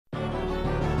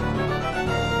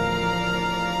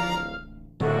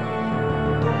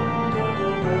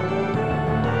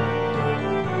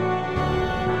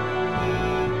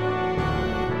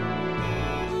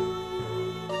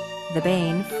the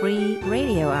Baen Free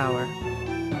Radio Hour.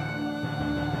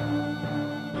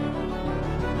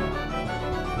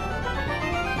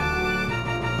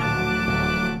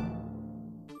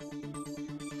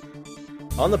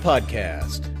 On the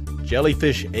podcast,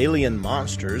 jellyfish alien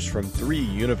monsters from 3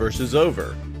 universes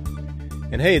over.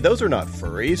 And hey, those are not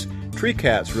furries. Tree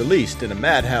cats released in a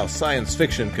madhouse science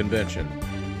fiction convention.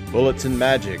 Bullets and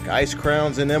magic, ice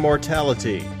crowns and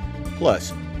immortality.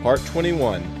 Plus, part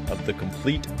 21 of the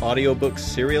complete audiobook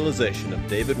serialization of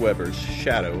David Weber's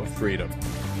Shadow of Freedom.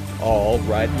 All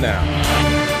right now.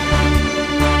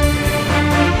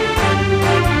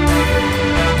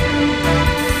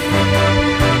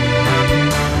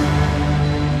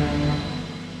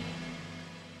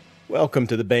 Welcome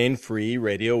to the Baen Free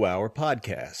Radio Hour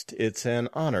podcast. It's an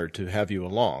honor to have you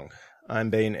along. I'm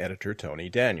Baen editor Tony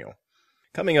Daniel.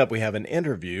 Coming up, we have an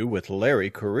interview with Larry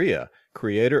Correia,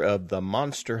 creator of the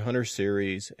Monster Hunter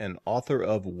series and author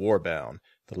of Warbound,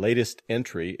 the latest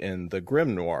entry in the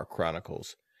Grimnoir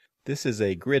Chronicles. This is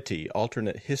a gritty,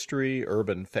 alternate history,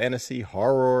 urban fantasy,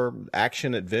 horror,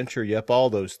 action-adventure, yep, all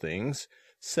those things,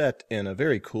 set in a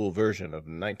very cool version of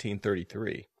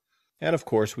 1933. And of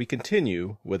course, we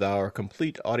continue with our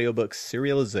complete audiobook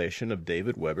serialization of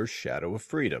David Weber's Shadow of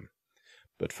Freedom.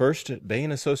 But first,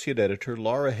 Baen Associate Editor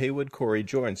Laura Haywood-Corey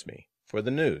joins me for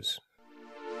the news.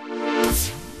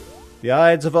 The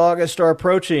Ides of August are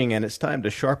approaching, and it's time to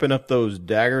sharpen up those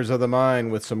daggers of the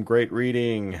mind with some great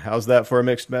reading. How's that for a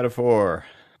mixed metaphor?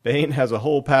 Baen has a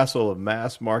whole passel of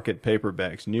mass-market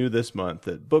paperbacks new this month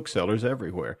at booksellers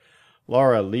everywhere.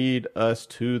 Laura, lead us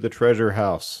to the treasure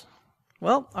house.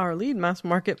 Well, our lead mass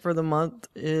market for the month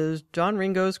is John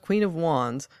Ringo's Queen of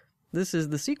Wands. This is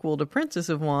the sequel to Princess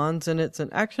of Wands, and it's an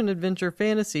action-adventure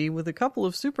fantasy with a couple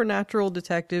of supernatural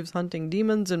detectives hunting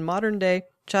demons in modern-day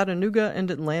Chattanooga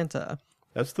and Atlanta.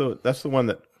 That's the one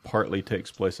that partly takes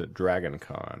place at Dragon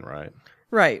Con, right?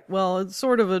 Right. Well, it's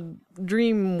sort of a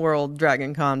dream world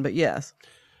Dragon Con, but yes.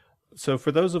 So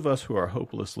for those of us who are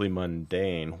hopelessly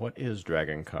mundane, what is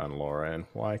Dragon Con, Laura, and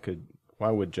why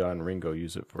would John Ringo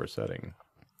use it for a setting?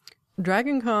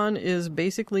 Dragon Con is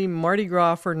basically Mardi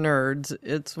Gras for nerds.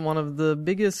 It's one of the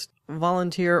biggest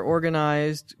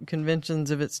volunteer-organized conventions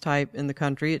of its type in the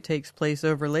country. It takes place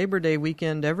over Labor Day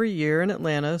weekend every year in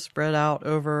Atlanta, spread out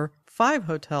over 5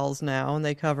 hotels now, and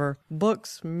they cover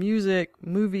books, music,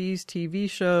 movies, TV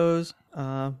shows,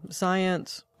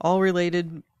 science, all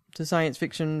related to science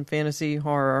fiction, fantasy,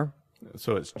 horror.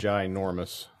 So it's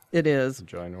ginormous. It is.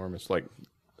 Ginormous, like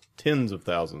tens of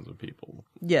thousands of people.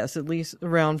 Yes, at least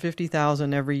around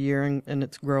 50,000 every year, and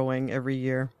it's growing every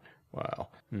year. Wow.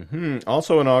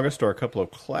 Also in August are a couple of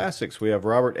classics. We have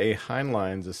Robert A.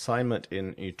 Heinlein's Assignment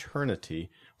in Eternity,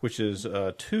 which is 2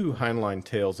 Heinlein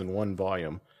tales in one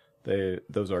volume.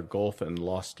 Those are Gulf and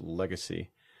Lost Legacy.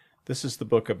 This is the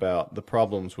book about the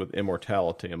problems with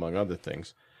immortality, among other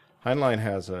things. Heinlein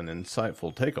has an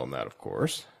insightful take on that, of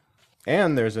course.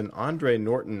 And there's an Andre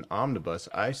Norton omnibus,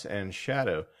 Ice and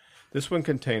Shadow. This one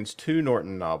contains 2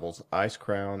 Norton novels, Ice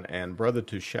Crown and Brother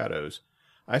to Shadows.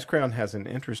 Ice Crown has an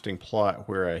interesting plot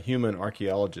where a human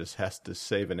archaeologist has to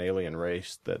save an alien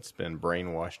race that's been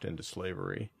brainwashed into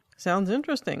slavery. Sounds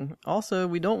interesting. Also,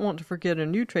 we don't want to forget a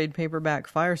new trade paperback,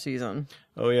 Fire Season.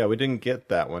 Oh yeah, we didn't get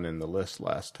that one in the list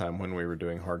last time when we were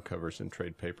doing hardcovers and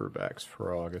trade paperbacks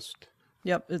for August.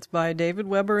 Yep, it's by David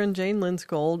Weber and Jane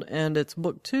Lindskold, and it's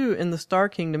book 2 in the Star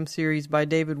Kingdom series by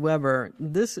David Weber.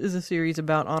 This is a series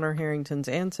about Honor Harrington's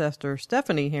ancestor,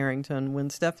 Stephanie Harrington, when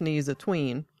Stephanie is a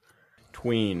tween.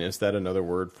 Tween, is that another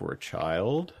word for a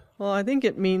child? Well, I think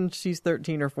it means she's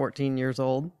 13 or 14 years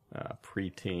old.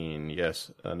 Preteen,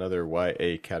 yes, another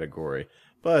YA category.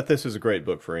 But this is a great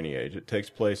book for any age. It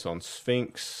takes place on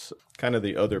Sphinx, kind of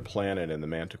the other planet in the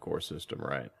Manticore system,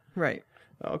 right? Right.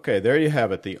 Okay, there you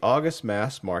have it, the August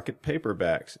mass market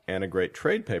paperbacks and a great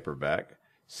trade paperback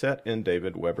set in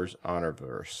David Weber's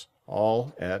Honorverse,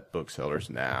 all at booksellers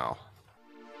now.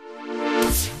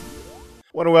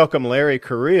 Want to welcome Larry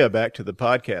Correia back to the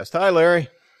podcast. Hi, Larry.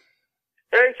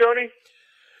 Hey, Tony.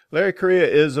 Larry Correia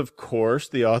is, of course,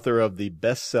 the author of the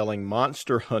best-selling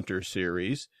Monster Hunter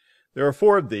series. There are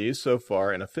 4 of these so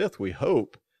far, and a 5th, we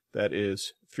hope, that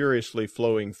is furiously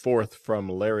flowing forth from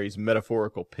Larry's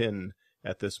metaphorical pen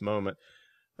at this moment.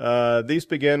 These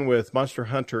begin with Monster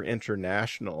Hunter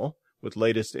International, with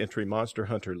latest entry Monster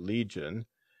Hunter Legion,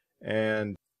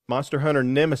 and Monster Hunter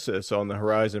Nemesis on the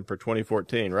horizon for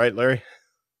 2014, right, Larry?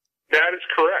 That is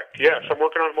correct. Yes, I'm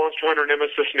working on Monster Hunter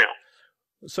Nemesis now.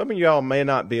 Some of y'all may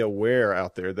not be aware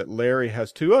out there that Larry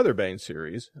has 2 other Baen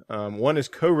series. One is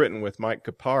co-written with Mike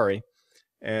Capari,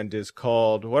 and is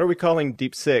called, what are we calling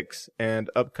Deep Six and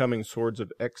upcoming Swords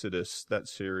of Exodus, that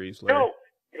series, Larry? No,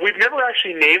 we've never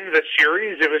actually named the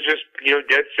series. It was just,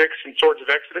 Dead Six and Swords of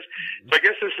Exodus. So I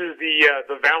guess this is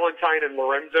the Valentine and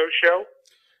Lorenzo show.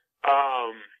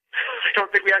 I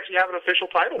don't think we actually have an official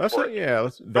title for it. Yeah,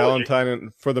 Valentine,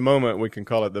 and for the moment, we can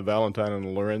call it the Valentine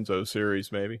and Lorenzo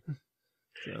series, maybe.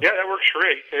 So. Yeah, that works for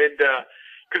me. And,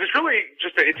 because it's really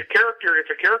just it's a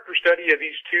character study of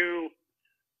these two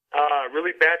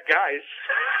really bad guys.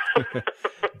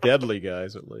 Deadly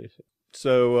guys, at least.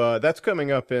 So that's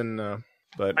coming up in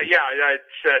it's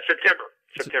September.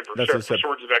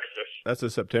 Swords of Exodus. That's a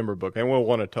September book, and we'll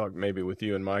want to talk maybe with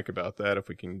you and Mike about that if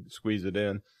we can squeeze it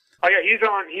in. Oh yeah, he's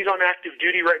on active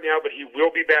duty right now, but he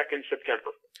will be back in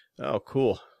September. Oh,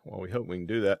 cool. Well, we hope we can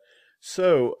do that.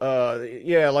 So,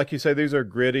 like you say, these are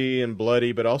gritty and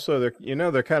bloody, but also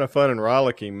they're kind of fun and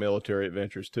rollicking military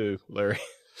adventures too, Larry.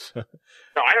 No,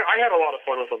 I had a lot of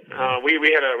fun with them.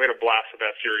 We had a blast with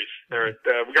that series.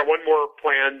 We got one more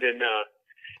planned, and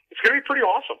it's going to be pretty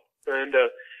awesome. And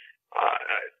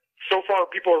so far,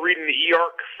 people are reading the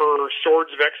e-arc for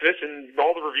Swords of Exodus, and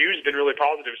all the reviews have been really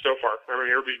positive so far. I mean,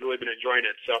 everybody's really been enjoying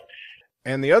it. So,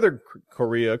 and the other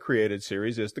Correia created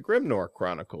series is the Grimnoir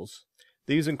Chronicles.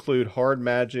 These include Hard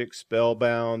Magic,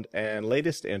 Spellbound, and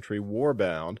latest entry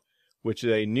Warbound, which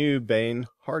is a new Baen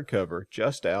hardcover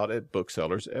just out at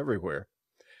booksellers everywhere.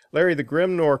 Larry, the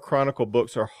Grimnoir Chronicle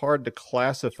books are hard to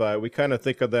classify. We kind of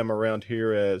think of them around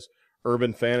here as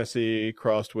urban fantasy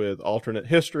crossed with alternate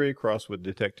history, crossed with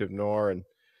detective noir, and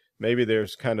maybe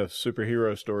there's kind of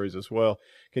superhero stories as well.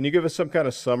 Can you give us some kind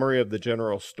of summary of the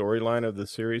general storyline of the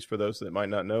series for those that might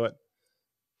not know it?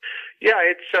 Yeah,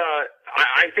 it's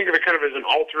I think of it kind of as an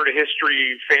alternate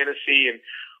history fantasy, and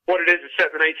what it is, it's set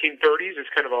in the 1930s. It's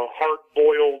kind of a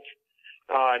hard-boiled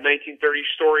 1930s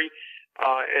story,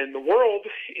 and the world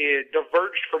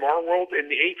diverged from our world in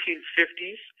the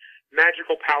 1850s.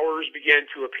 Magical powers began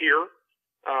to appear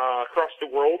across the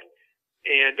world,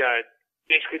 and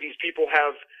basically these people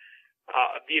have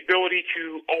the ability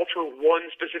to alter one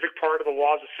specific part of the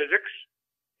laws of physics.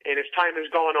 And as time has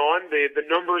gone on, the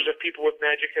numbers of people with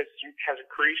magic has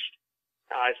increased.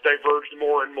 It's diverged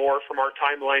more and more from our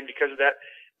timeline because of that,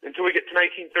 until we get to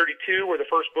 1932, where the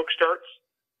first book starts,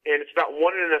 and it's about 1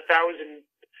 in 1,000.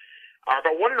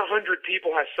 About 1 in 100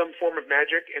 people has some form of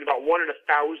magic, and about 1 in 1,000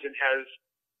 has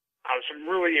some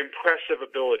really impressive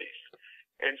abilities.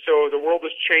 And so the world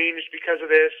has changed because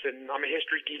of this, and I'm a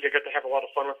history geek. I got to have a lot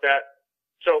of fun with that.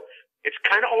 So it's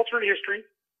kind of alternate history.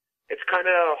 It's kind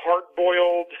of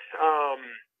hard-boiled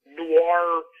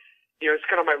noir. It's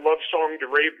kind of my love song to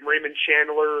Raymond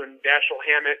Chandler and Dashiell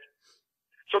Hammett.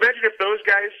 So imagine if those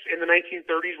guys in the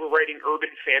 1930s were writing urban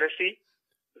fantasy.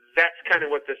 That's kind of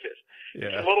what this is.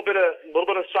 Yeah. It's a little bit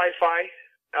of sci-fi.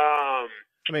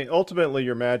 I mean, ultimately,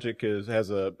 your magic has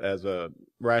a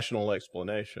rational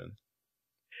explanation.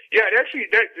 Yeah,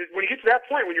 when you get to that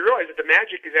point, when you realize that the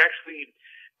magic is actually,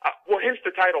 hence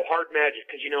the title, hard magic,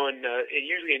 because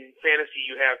usually in fantasy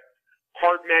you have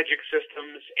hard magic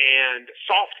systems and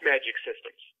soft magic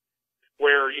systems,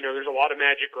 where there's a lot of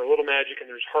magic or a little magic, and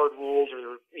there's hard rules,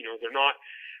 or they're not.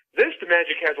 The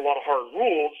magic has a lot of hard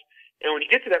rules, and when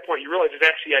you get to that point, you realize it's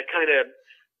actually I kind of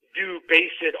do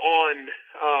base it on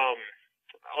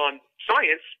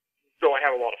science, though I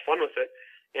have a lot of fun with it,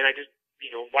 and I just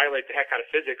violate the heck out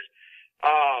of physics.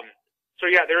 So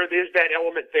yeah, there is that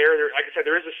element there. Like I said,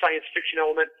 there is a science fiction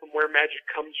element from where magic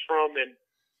comes from, and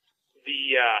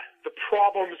the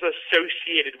problems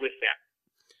associated with that.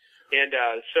 And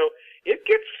so it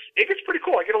gets pretty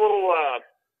cool. I get a little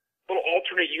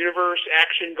alternate universe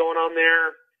action going on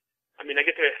there. I mean, I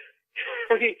get to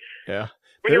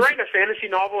when you're writing a fantasy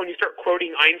novel and you start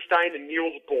quoting Einstein and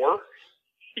Niels Bohr.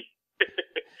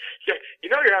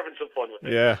 You're having some fun with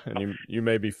it. Yeah, and you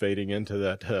may be fading into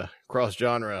that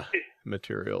cross-genre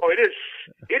material. Oh, it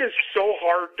is so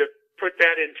hard to put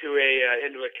that into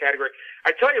a category.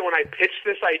 I tell you, when I pitched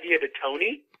this idea to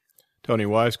Tony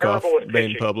Weisskopf,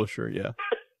 main publisher, yeah.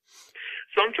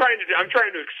 So I'm trying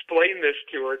to explain this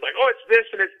to her. It's like, it's this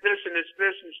and it's this and it's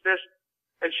this and it's this,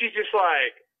 and she's just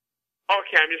like,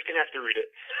 okay, I'm just gonna have to read it.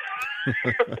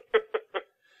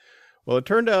 Well, it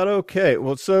turned out okay.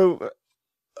 Well, so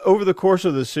over the course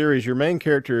of the series, your main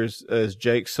character is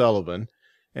Jake Sullivan,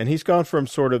 and he's gone from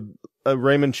sort of a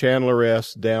Raymond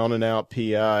Chandler-esque down-and-out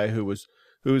PI who was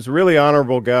a really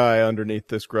honorable guy underneath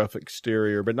this gruff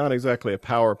exterior, but not exactly a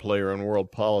power player in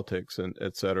world politics and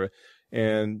et cetera.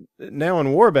 And now in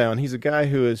Warbound, he's a guy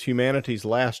who is humanity's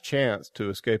last chance to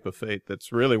escape a fate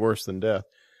that's really worse than death.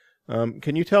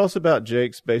 Can you tell us about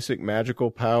Jake's basic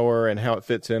magical power and how it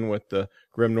fits in with the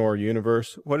Grimnoir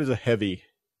universe? What is a heavy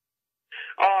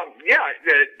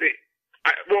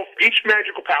well, each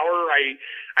magical power, I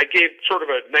gave sort of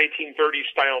a 1930s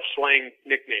style slang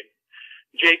nickname.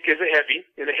 Jake is a heavy,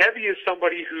 and a heavy is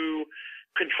somebody who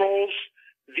controls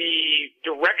the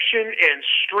direction and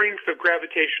strength of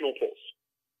gravitational pulls.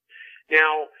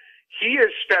 Now, he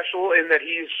is special in that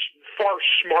he's far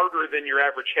smarter than your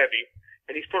average heavy,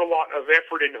 and he's put a lot of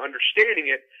effort into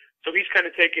understanding it, so he's kind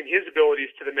of taken his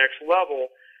abilities to the next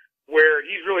level, where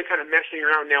he's really kind of messing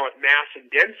around now with mass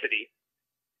and density.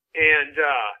 And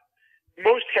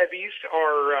most heavies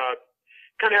are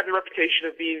kind of have the reputation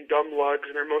of being dumb lugs,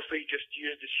 and they're mostly just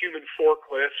used as human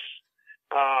forklifts,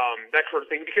 that sort of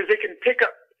thing, because they can pick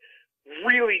up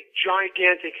really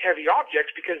gigantic heavy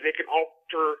objects because they can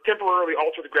temporarily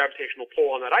alter the gravitational pull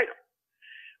on that item.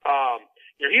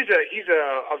 He's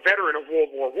a veteran of World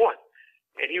War I,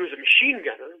 and he was a machine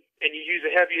gunner, and you use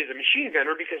a heavy as a machine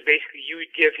gunner because basically you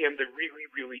would give him the really,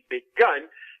 really big gun,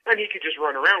 and he could just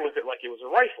run around with it like it was a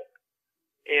rifle.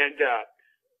 And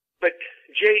but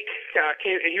Jake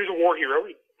came, and he was a war hero.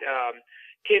 He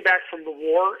came back from the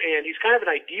war, and he's kind of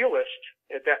an idealist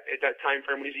at that time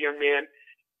frame when he's a young man.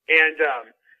 And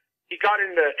he got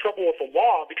into trouble with the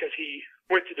law because he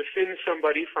went to defend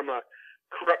somebody from a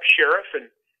corrupt sheriff and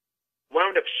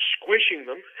wound up squishing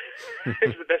them,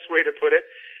 is the best way to put it,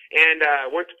 and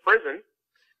went to prison.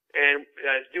 And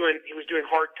he was doing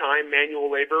hard time, manual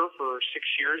labor for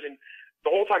 6 years, and the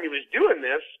whole time he was doing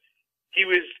this, he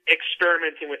was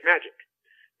experimenting with magic.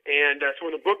 And so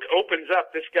when the book opens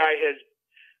up, this guy has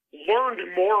learned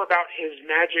more about his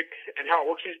magic and how it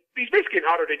works. He's basically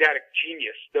an autodidactic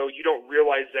genius, though you don't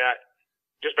realize that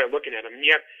just by looking at him.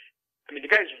 And the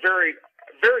guy's very,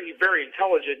 very, very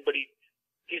intelligent, but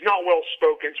he's not well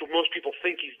spoken, so most people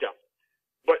think he's dumb.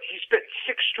 But he spent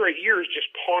 6 straight years just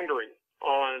pondering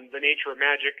on the nature of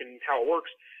magic and how it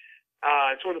works.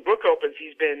 And so when the book opens,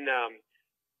 he's been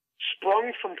sprung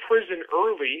from prison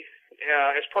early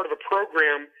as part of a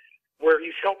program where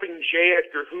he's helping J.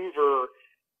 Edgar Hoover.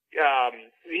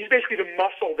 He's basically the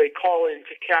muscle they call in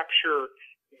to capture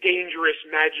dangerous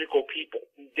magical people,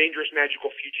 dangerous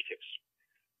magical fugitives.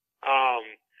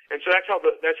 And so that's how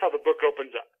the book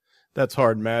opens up. That's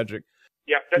hard magic.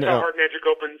 Yeah, that's how hard magic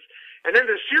opens. And then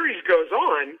the series goes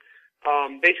on.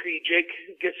 Basically,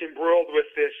 Jake gets embroiled with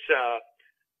this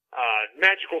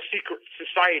magical secret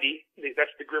society.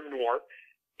 That's the Grimnoir,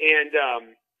 and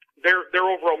their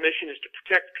overall mission is to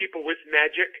protect people with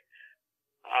magic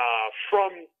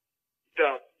from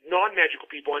the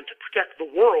non-magical people, and to protect the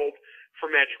world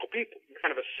from magical people.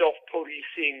 Kind of a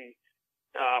self-policing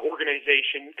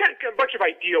organization, kind of a bunch of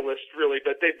idealists, really,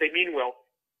 but they mean well.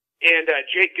 And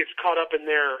Jake gets caught up in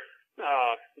their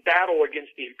battle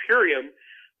against the Imperium,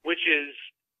 which is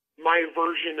my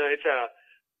version. It's a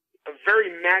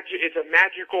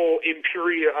magical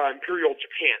imperial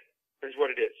Japan is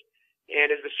what it is. And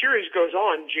as the series goes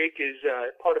on, Jake is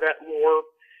part of that lore.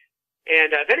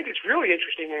 And then it gets really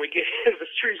interesting when as the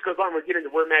series goes on, we get into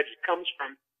where magic comes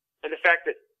from, and the fact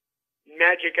that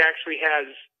magic actually has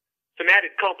some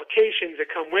added complications that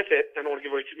come with it. I don't want to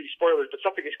give away too many spoilers, but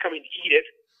something is coming to eat it.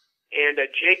 And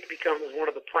Jake becomes one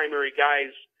of the primary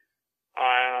guys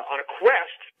on a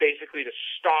quest, basically, to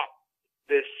stop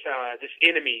this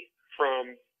enemy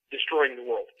from destroying the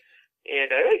world. And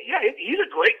he's a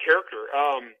great character.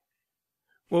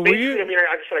 Well, basically, like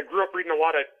I said, I grew up reading a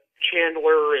lot of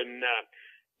Chandler and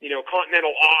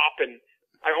Continental Op, and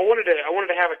I wanted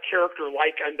to have a character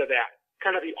like unto that,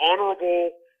 kind of the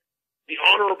honorable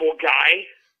guy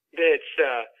that's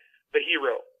the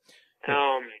hero.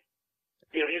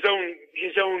 His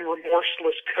own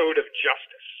remorseless code of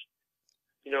justice.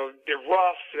 They're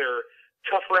rough, they're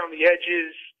tough around the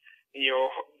edges,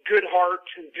 good heart,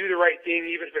 and do the right thing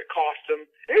even if it costs them.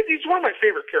 He's one of my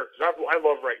favorite characters. I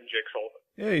love writing Jake Sullivan.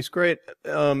 Yeah, he's great.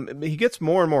 He gets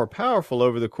more and more powerful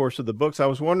over the course of the books. I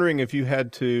was wondering if you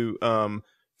had to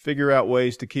figure out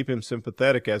ways to keep him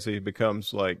sympathetic as he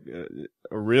becomes like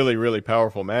a really, really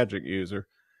powerful magic user,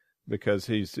 because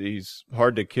he's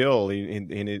hard to kill.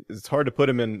 It's hard to put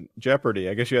him in jeopardy.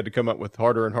 I guess you had to come up with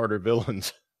harder and harder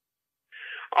villains.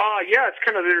 Yeah, it's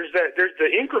kind of there's the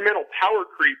incremental power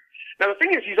creep. Now the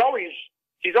thing is, he's always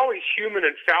human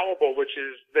and fallible, which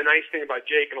is the nice thing about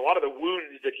Jake. And a lot of the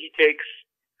wounds that he takes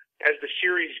as the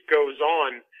series goes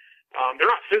on, they're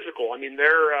not physical. No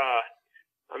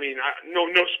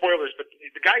spoilers, but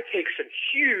the guy takes some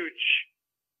huge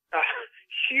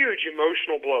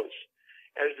emotional blows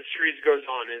as the series goes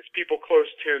on, as people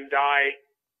close to him die,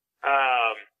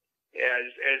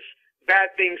 as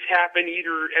bad things happen,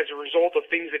 either as a result of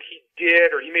things that he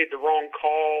did or he made the wrong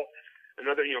call,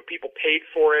 people paid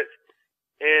for it,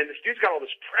 and this dude's got all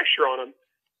this pressure on him,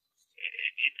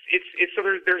 it's so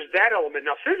there's that element.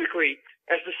 Now, physically,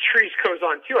 as the series goes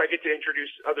on too, I get to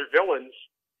introduce other villains,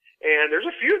 and there's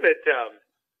a few that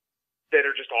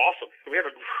are just awesome. We have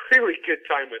a really good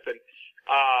time with it.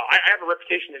 I have a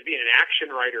reputation as being an action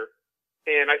writer,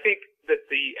 and I think that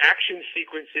the action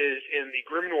sequences in the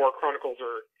Grimnoir Chronicles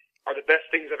are the best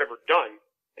things I've ever done.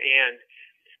 And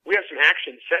we have some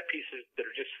action set pieces that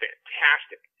are just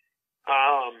fantastic.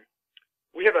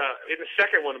 We have in the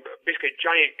second one, basically a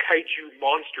giant kaiju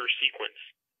monster sequence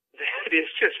that is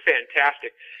just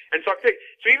fantastic. And so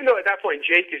even though at that point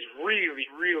Jake is really,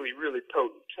 really, really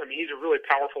potent, I mean, he's a really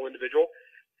powerful individual,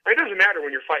 it doesn't matter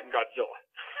when you're fighting Godzilla.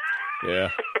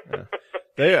 Yeah.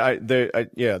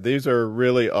 These are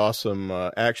really awesome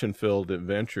action-filled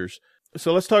adventures.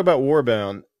 So let's talk about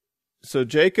Warbound. So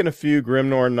Jake and a few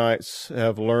Grimnoir knights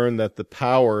have learned that the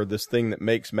power, this thing that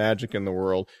makes magic in the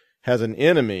world, has an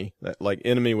enemy, like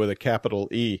enemy with a capital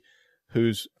E,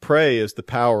 whose prey is the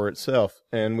power itself.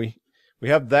 And we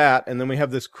have that, and then we have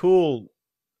this cool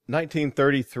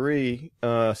 1933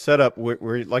 setup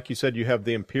where, like you said, you have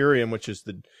the Imperium, which is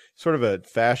the sort of a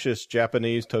fascist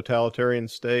Japanese totalitarian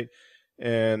state,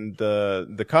 and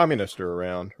the communists are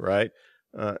around, right?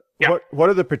 Yeah. What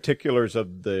are the particulars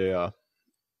of the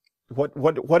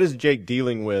what is Jake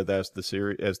dealing with as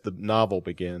the novel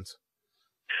begins?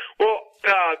 Well,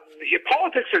 the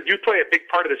politics do play a big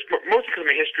part of this, mostly because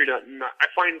of my history. I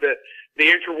find that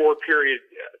the interwar period,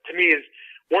 to me, is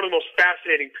one of the most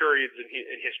fascinating periods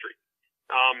in history,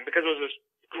 because it was this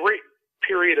great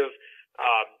period of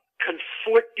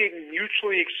conflicting,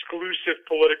 mutually exclusive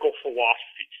political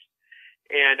philosophies.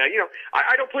 And,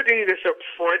 I don't put any of this up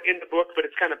front in the book, but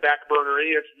it's kind of back burner,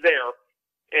 and it's there.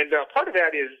 And part of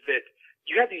that is that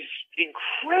you have these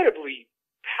incredibly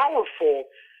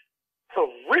powerful,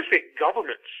 horrific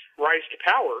governments rise to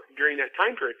power during that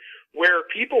time period, where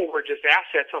people were just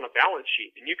assets on a balance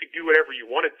sheet, and you could do whatever you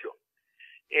wanted to them.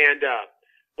 And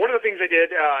one of the things I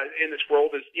did in this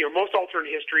world is, most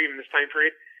alternate history in this time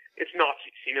period, it's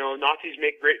Nazis. Nazis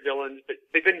make great villains, but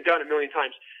they've been done a million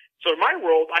times. So in my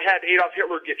world, I had Adolf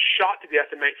Hitler get shot to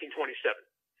death in 1927.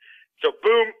 So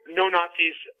boom, no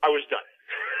Nazis, I was done.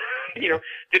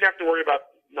 Didn't have to worry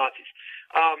about Nazis.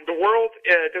 The world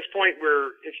at this point,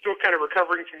 it's still kind of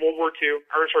recovering from World War II,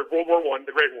 World War I,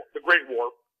 the Great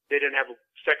War. They didn't have a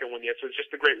second one yet, so it's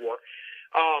just the Great War.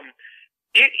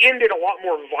 It ended a lot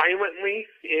more violently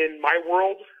in my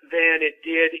world than it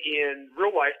did in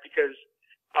real life because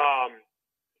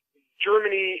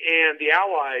Germany and the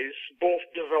Allies both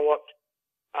developed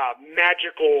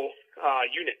magical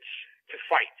units to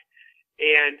fight.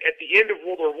 And at the end of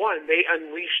World War I, they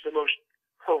unleashed the most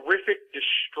horrific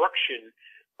destruction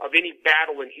of any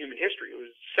battle in human history. It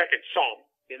was Second Psalm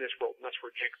in this world, and that's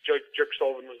where Jake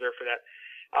Sullivan was there for that.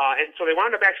 And so they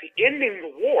wound up actually ending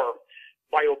the war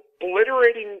by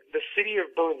obliterating the city of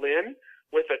Berlin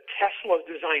with a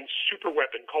Tesla-designed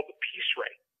superweapon called the Peace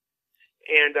Ray.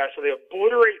 And so they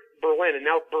obliterate Berlin, and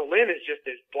now Berlin is just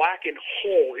this blackened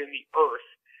hole in the earth.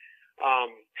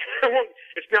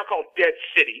 It's now called Dead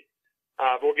City.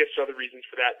 But we'll get to other reasons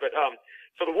for that. But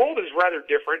so the world is rather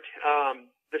different.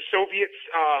 The Soviets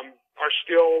are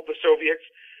still the Soviets,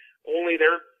 only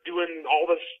they're doing all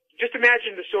this. Just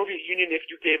imagine the Soviet Union if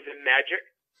you gave them magic,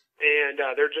 and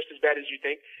they're just as bad as you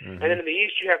think. Mm-hmm. And then in the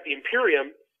East, you have the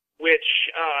Imperium, which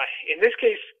in this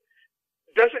case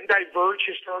doesn't diverge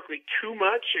historically too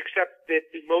much, except that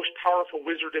the most powerful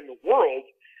wizard in the world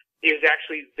is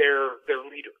actually their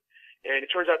leader. And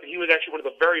it turns out that he was actually one of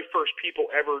the very first people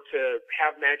ever to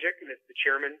have magic, and it's the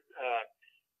chairman.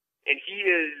 And he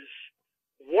is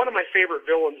one of my favorite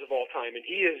villains of all time. And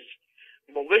he is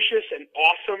malicious and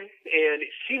awesome, and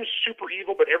it seems super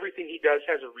evil, but everything he does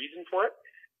has a reason for it.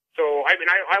 So, I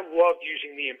love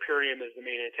using the Imperium as the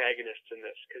main antagonist in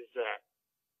this, because,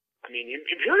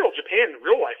 Imperial Japan in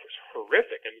real life was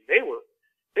horrific. I mean,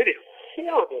 they did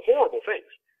horrible, horrible things.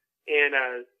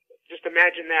 And just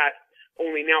imagine that,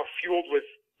 only now fueled with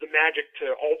the magic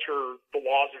to alter the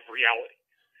laws of reality.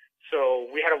 So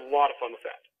we had a lot of fun with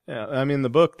that. Yeah, I mean, the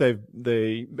book, they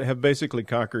have basically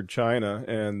conquered China,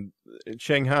 and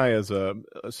Shanghai is a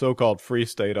so-called free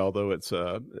state, although it's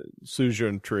a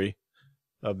suzerainty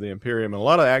of the Imperium. And a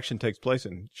lot of action takes place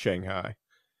in Shanghai.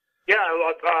 Yeah,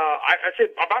 I'd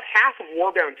say about half of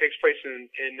Warbound takes place in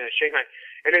Shanghai,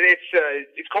 and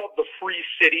it's called the Free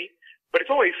City. But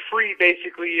it's only free,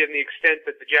 basically, in the extent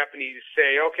that the Japanese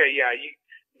say, okay, yeah,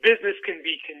 business can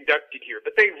be conducted here.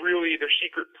 But their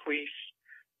secret police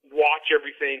watch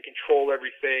everything, control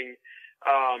everything,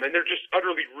 and they're just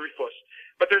utterly ruthless.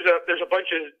 But there's a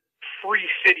bunch of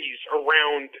free cities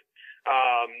around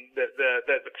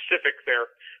the Pacific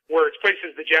there, where it's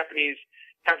places the Japanese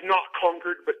have not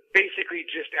conquered, but basically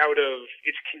just out of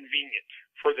it's convenient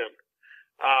for them.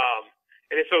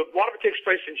 And so a lot of it takes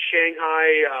place in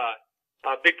Shanghai.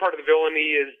 A big part of the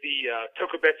villainy is the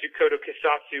Tokubetsu Kodo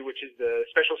Kisatsu, which is the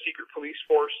special secret police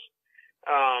force,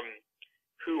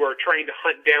 who are trying to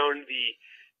hunt down the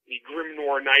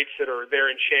Grimnoir Knights that are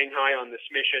there in Shanghai on this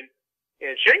mission.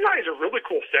 And Shanghai is a really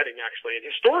cool setting, actually. And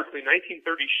historically,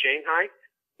 1930s Shanghai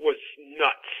was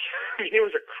nuts. I mean, it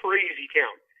was a crazy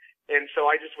town. And so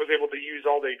I just was able to use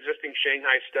all the existing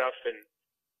Shanghai stuff and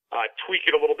tweak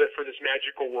it a little bit for this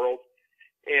magical world.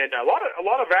 And a lot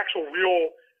of actual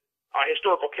real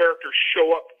historical characters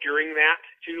show up during that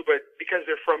too. But because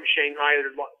they're from Shanghai,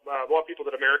 there's a lot of people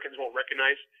that Americans won't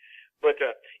recognize. But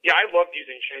yeah, I loved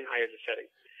using Shanghai as a setting.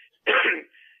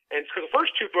 And so the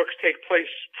first two books take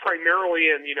place primarily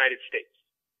in the United States.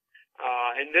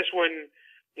 And this one,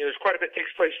 there's quite a bit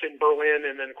takes place in Berlin,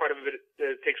 and then quite a bit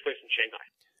takes place in Shanghai.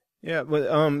 Yeah, but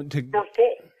North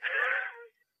Pole.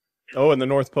 Oh, in the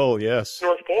North Pole, yes.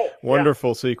 North Pole.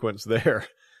 Wonderful sequence there.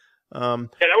 Yeah,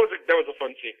 that was a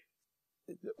fun scene.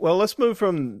 Well, let's move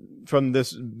from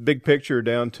this big picture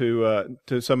down to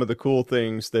some of the cool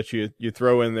things that you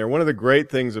throw in there. One of the great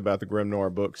things about the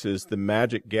Grimnoir books is the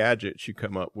magic gadgets you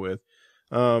come up with.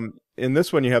 In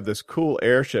this one, you have this cool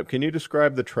airship. Can you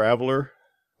describe the Traveler,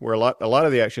 where a lot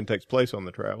of the action takes place on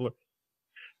the Traveler?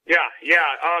 Yeah.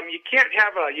 You can't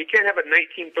have a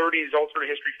 1930s alternate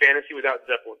history fantasy without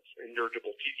Zeppelins and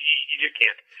dirigibles. You just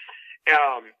can't.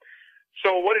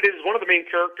 So what it is, one of the main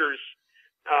characters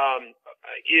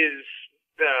is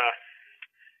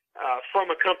from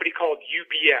a company called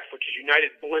UBF, which is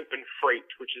United Blimp and Freight,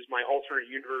 which is my alternate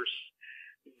universe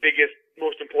biggest,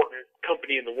 most important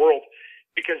company in the world,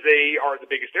 because they are the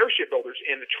biggest airship builders.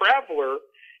 And the Traveler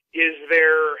is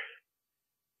their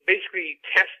basically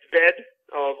test bed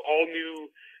of all new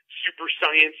super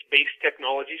science-based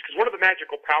technologies. Because one of the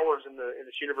magical powers in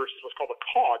this universe is what's called a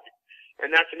cog,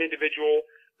 and that's an individual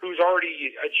who's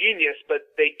already a genius,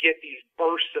 but they get these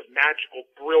bursts of magical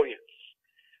brilliance.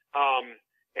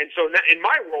 And so in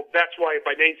my world, that's why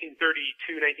by 1932,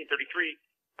 1933,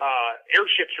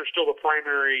 airships are still the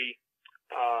primary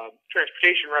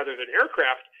transportation rather than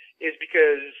aircraft, is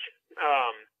because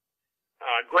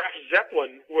Graf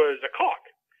Zeppelin was a cog.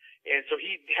 And so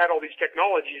he had all these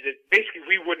technologies that basically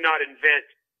we would not invent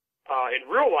in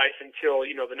real life until,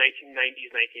 the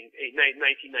 1990s,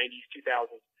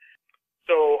 2000s.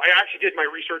 So I actually did my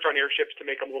research on airships to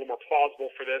make them a little more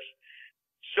plausible for this.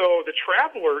 So the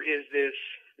Traveler is this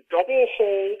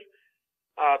double-hulled,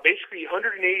 basically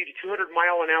 180 to 200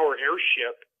 mile an hour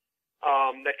airship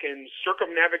that can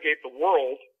circumnavigate the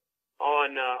world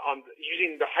on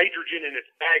using the hydrogen in its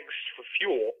bags for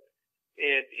fuel,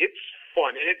 and it's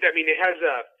fun. And it has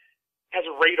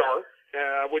a radar,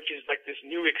 which is like this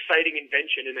new exciting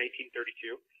invention in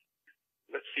 1932.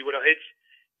 Let's see what else.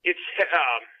 It's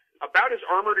about as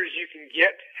armored as you can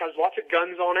get. Has lots of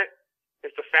guns on it.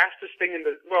 It's the fastest thing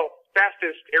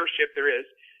fastest airship there is.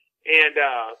 And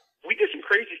we did some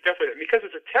crazy stuff with it. And because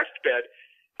it's a test bed,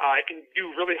 it can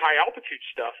do really high altitude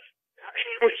stuff,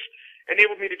 which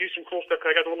enabled me to do some cool stuff.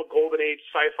 Cause I got the little golden age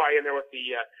sci-fi in there with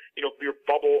the, your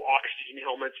bubble oxygen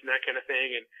helmets and that kind of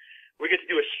thing. And we get to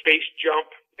do a space jump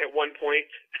at one point.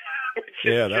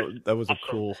 Yeah, that was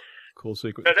awesome. A cool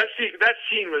sequence. That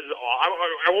scene was,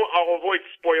 I'll avoid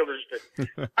spoilers, but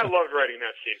I loved writing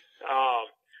that scene.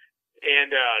 And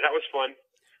that was fun.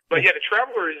 But yeah, the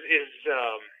Traveler is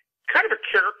kind of a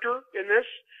character in this,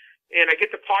 and I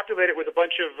get to populate it with a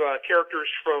bunch of characters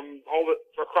from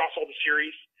across all the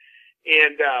series,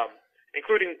 and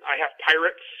including I have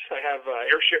pirates. I have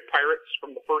airship pirates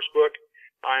from the first book.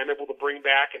 I'm able to bring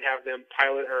back and have them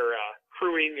pilot or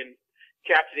crewing and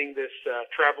captaining this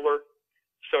Traveler.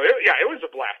 So it was a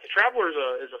blast. The Traveler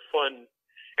is a fun,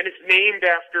 and it's named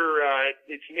after a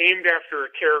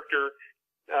character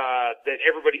that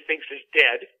everybody thinks is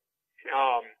dead.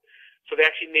 So they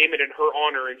actually name it in her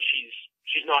honor, and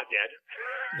she's not dead.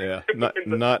 Yeah,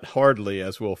 not hardly,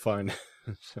 as we'll find.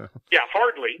 So. Yeah,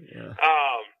 hardly. Yeah.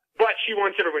 But she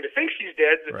wants everyone to think she's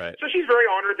dead. Right. So she's very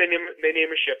honored. They name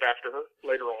a ship after her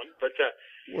later on. But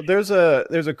well, there's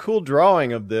a cool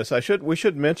drawing of this. We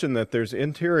should mention that there's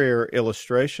interior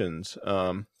illustrations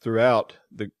throughout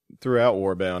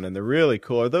Warbound, and they're really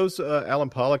cool. Are those Alan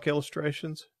Pollock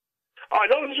illustrations? No,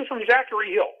 those are from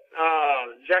Zachary Hill.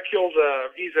 Zach Hill's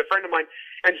he's a friend of mine,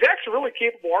 and Zach's a really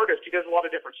capable artist. He does a lot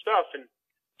of different stuff. And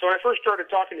so when I first started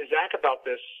talking to Zach about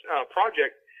this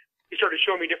project, he started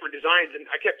showing me different designs, and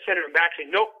I kept sending him back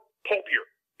saying, "Nope, pulpier.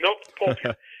 Nope,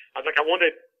 pulpier." I was like, I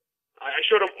wanted I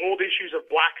showed him old issues of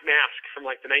Black Mask from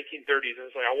like the 1930s, and I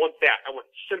was like, I want that. I want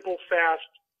simple, fast,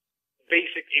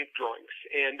 basic ink drawings.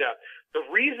 And the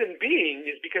reason being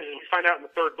is because, as we find out in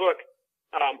the third book,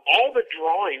 all the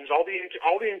drawings, all the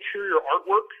interior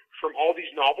artwork from all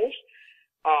these novels,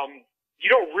 you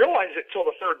don't realize it till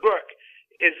the third book,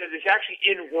 is that it's actually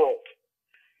in-world.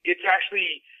 It's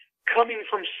actually coming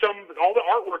from all the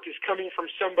artwork is coming from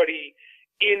somebody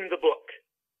in the book.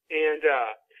 And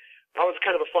that was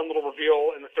kind of a fun little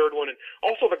reveal in the third one. And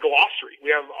also the glossary.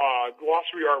 We have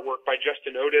glossary artwork by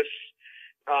Justin Otis.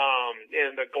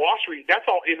 And the glossary, that's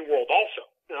all in-world also.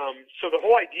 So the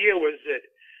whole idea was that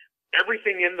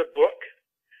everything in the book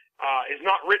is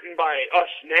not written by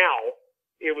us now.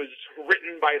 It was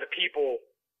written by the people.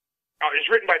 It's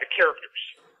written by the characters.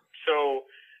 So,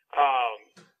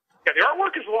 yeah, the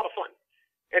artwork is a lot of fun.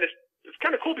 And it's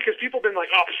kind of cool because people have been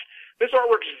like, oh, this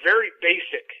artwork is very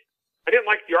basic. I didn't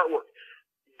like the artwork.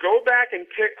 Go back and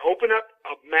open up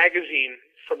a magazine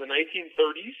from the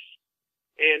 1930s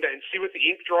and see what the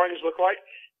ink drawings look like.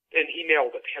 And he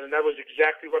nailed it. And that was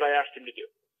exactly what I asked him to do.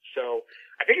 So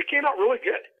I think it came out really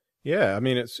good. Yeah, I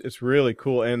mean, it's really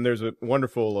cool. And there's a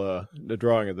wonderful the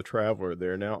drawing of the Traveler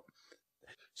there. Now,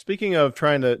 speaking of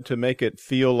trying to make it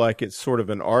feel like it's sort of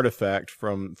an artifact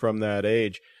from that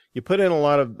age, you put in a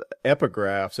lot of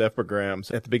epigrams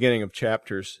at the beginning of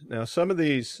chapters. Now, some of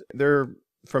these, they're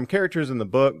from characters in the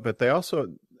book, but they also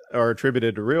are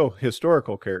attributed to real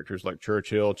historical characters like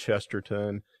Churchill,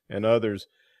 Chesterton, and others.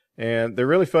 And they're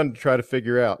really fun to try to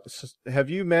figure out. Have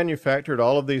you manufactured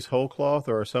all of these whole cloth,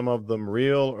 or are some of them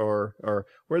real, or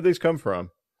where do these come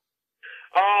from?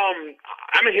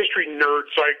 I'm a history nerd,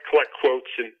 so I collect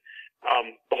quotes, and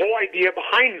the whole idea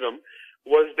behind them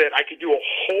was that I could do a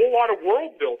whole lot of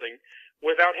world building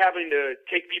without having to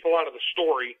take people out of the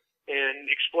story and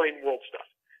explain world stuff.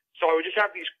 So I would just have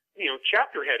these,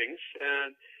 chapter headings,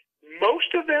 and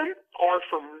most of them are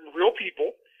from real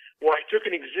people, where I took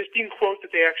an existing quote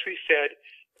that they actually said,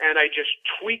 and I just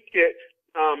tweaked it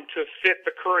to fit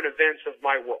the current events of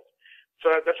my world.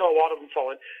 So that's how a lot of them fall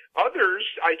in. Others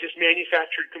I just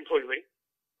manufactured completely,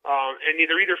 and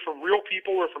either from real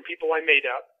people or from people I made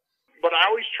up. But I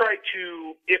always try to,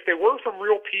 if they were from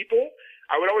real people,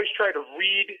 I would always try to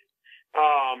read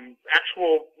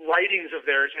actual writings of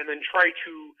theirs and then try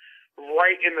to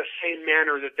write in the same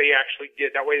manner that they actually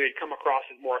did. That way they'd come across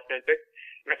as more authentic.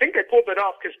 And I think they pulled that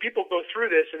off because people go through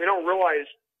this and they don't realize,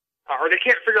 or they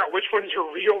can't figure out which ones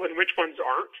are real and which ones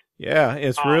aren't. Yeah,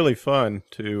 it's really fun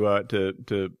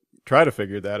to try to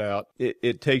figure that out.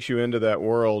 It takes you into that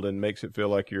world and makes it feel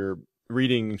like you're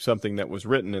reading something that was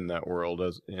written in that world,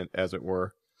 as it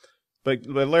were. But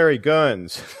Larry,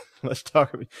 guns. Let's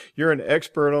talk. You're an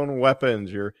expert on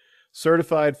weapons. You're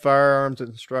certified firearms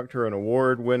instructor, an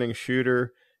award-winning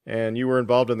shooter, and you were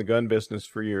involved in the gun business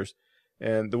for years.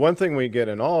 And the one thing we get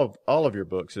in all of your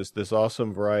books is this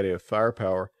awesome variety of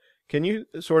firepower. Can you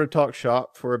sort of talk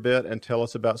shop for a bit and tell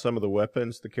us about some of the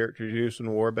weapons the characters use in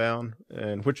Warbound,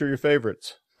 and which are your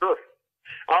favorites? Sure.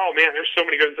 Oh man, there's so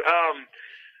many guns.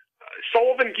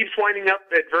 Sullivan keeps winding up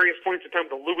at various points in time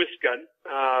with a Lewis gun.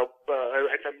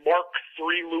 It's a Mark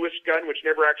III Lewis gun, which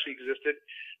never actually existed.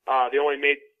 They only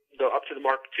made up to the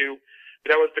Mark II.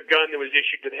 But that was the gun that was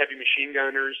issued to the heavy machine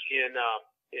gunners in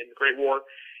the Great War.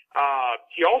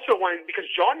 He also wanted, because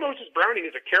John Moses Browning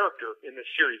is a character in this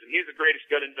series, and he's the greatest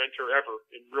gun inventor ever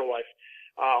in real life.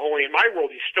 Only in my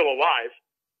world, he's still alive.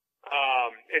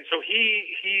 And so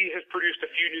he has produced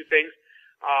a few new things.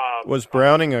 Was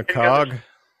Browning a cog?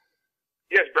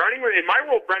 Yes, in my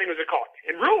world, Browning was a cog.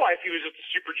 In real life, he was just a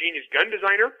super genius gun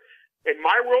designer. In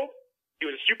my world, he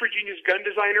was a super genius gun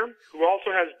designer who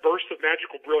also has bursts of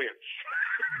magical brilliance.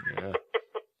 Yeah.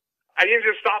 I didn't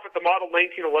just stop at the model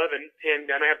 1911, and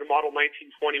then I have the model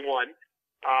 1921,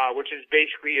 which is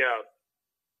basically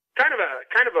kind of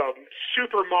a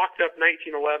super mocked up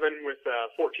 1911 with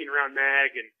a 14-round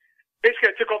mag, and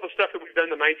basically I took all the stuff that we've done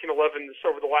in the 1911s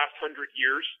over the last 100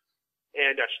 years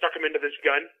and stuck them into this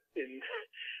gun, and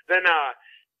then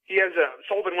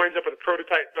Sullivan winds up with a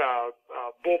prototype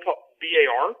bullpup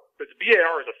BAR. But the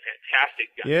BAR is a fantastic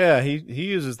gun. Yeah, he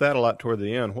uses that a lot toward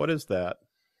the end. What is that?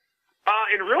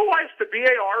 In real life, the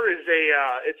BAR is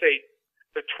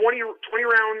the 20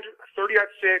 round 30-06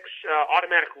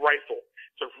 automatic rifle.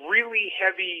 It's a really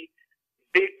heavy,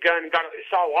 big gun.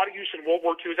 Saw a lot of use in World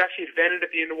War II. It was actually invented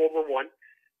at the end of World War I.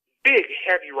 Big,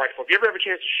 heavy rifle. If you ever have a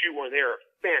chance to shoot one, they're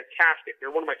fantastic.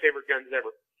 They're one of my favorite guns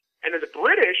ever. And then the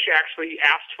British actually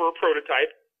asked for a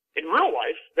prototype in real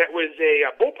life that was a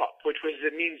bullpup, which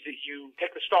means that you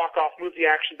take the stock off, move the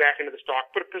action back into the stock,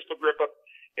 put a pistol grip up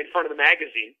in front of the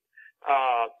magazine.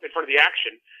 in front of the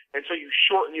action, and so you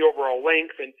shorten the overall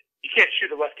length, and you can't shoot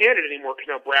it left-handed anymore because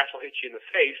now brass will hit you in the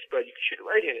face, but you can shoot it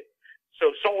right-handed.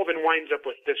 So Sullivan winds up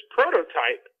with this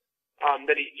prototype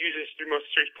that he uses through most of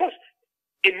the series. Plus,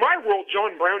 in my world,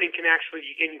 John Browning can actually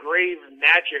engrave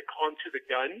magic onto the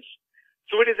guns,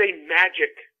 so it is a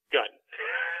magic gun,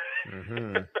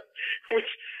 which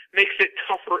makes it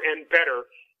tougher and better.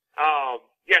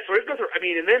 So it goes through. I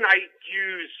mean, and then I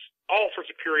use all sorts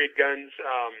of period guns.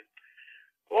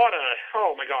 A lot of,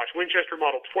 oh my gosh, Winchester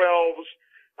Model 12s,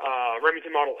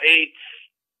 Remington Model 8s,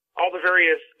 all the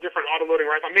various different autoloading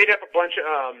rifles. I made up a bunch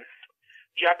of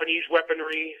Japanese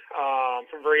weaponry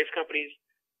from various companies.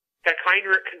 Tech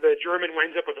Heinrich, the German,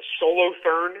 winds up with a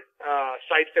Solo-Thurn,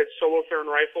 side-fed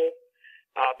Solo-Thurn rifle,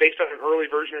 based on an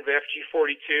early version of the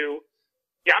FG-42.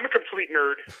 Yeah, I'm a complete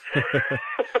nerd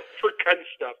for gun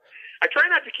stuff. I try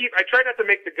not to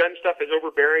make the gun stuff as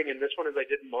overbearing in this one as I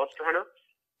did in Monster Hunter,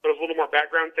 but it was a little more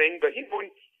background thing. But you know,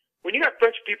 when you got a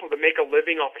bunch of people that make a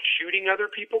living off of shooting other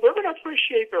people, they're going to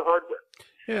appreciate their hardware.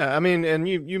 Yeah, I mean, and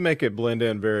you make it blend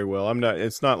in very well.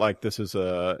 It's not like this is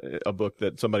a book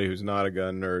that somebody who's not a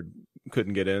gun nerd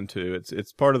couldn't get into.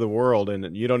 It's part of the world,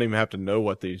 and you don't even have to know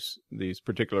what these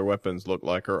particular weapons look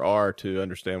like or are to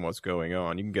understand what's going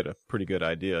on. You can get a pretty good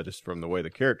idea just from the way the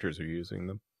characters are using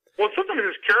them. Well, sometimes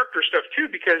it's character stuff too,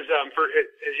 because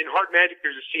as in Hard Magic,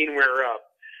 there's a scene where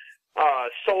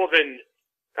Sullivan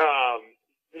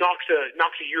knocks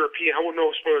a European. I won't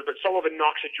know spoilers, but Sullivan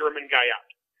knocks a German guy out,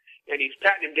 and he's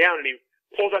patting him down, and he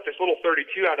pulls out this little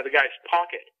 32 out of the guy's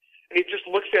pocket, and he just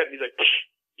looks at him, and he's like,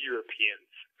 Europeans.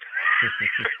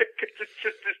 It's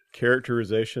just this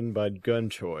characterization by gun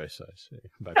choice, I see.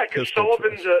 Because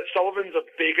Sullivan's a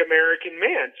big American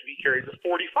man, so he carries a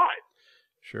 45.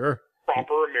 Sure.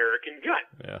 Proper American gun.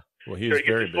 Yeah. Well, he's so he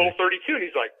very gets this little 32, and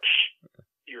he's like,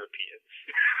 Europeans.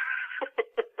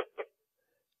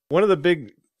 One of the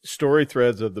big story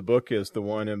threads of the book is the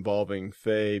one involving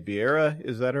Faye Vieira.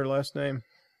 Is that her last name?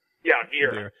 Yeah,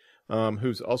 Vieira.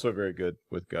 Who's also very good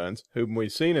with guns, whom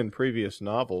we've seen in previous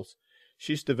novels.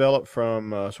 She's developed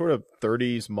from sort of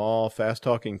 30s mall,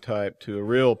 fast-talking type to a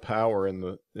real power in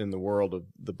the world of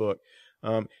the book.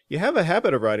 You have a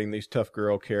habit of writing these tough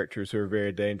girl characters who are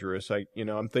very dangerous.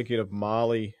 I'm thinking of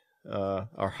Holly, in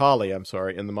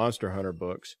the Monster Hunter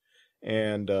books.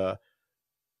 And,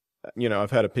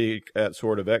 I've had a peek at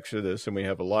Sword of Exodus, and we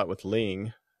have a lot with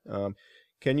Ling.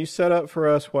 Can you set up for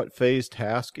us what Faye's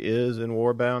task is in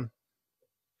Warbound?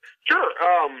 Sure.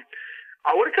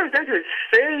 What it comes down to is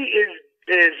Faye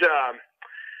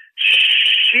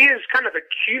she is kind of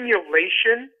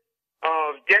accumulation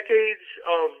of decades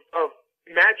of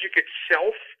magic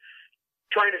itself,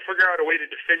 trying to figure out a way to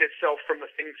defend itself from the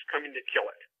things coming to kill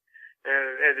it,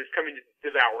 and it's coming to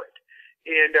devour it.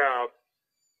 And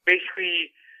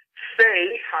basically,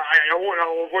 Faye,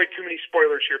 I'll avoid too many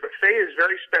spoilers here, but Faye is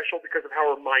very special because of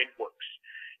how her mind works.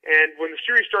 And when the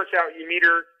series starts out, you meet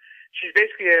her. She's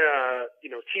basically a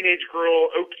teenage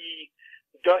girl, Okie,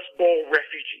 Dust Bowl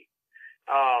refugee.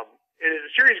 And as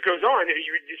the series goes on,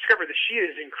 you discover that she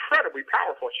is incredibly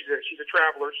powerful. She's a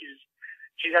traveler.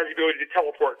 She has the ability to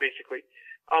teleport, basically.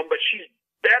 But she's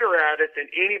better at it than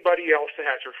anybody else that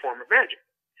has her form of magic.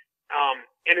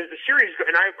 And as the series,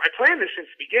 and I planned this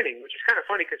since the beginning, which is kind of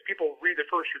funny because people read the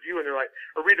first review and they're like,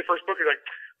 or read the first book and they're like,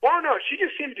 well, no, she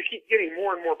just seems to keep getting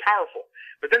more and more powerful.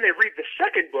 But then they read the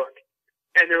second book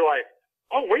and they're like,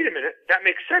 oh, wait a minute, that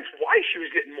makes sense why she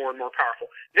was getting more and more powerful.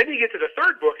 Then you get to the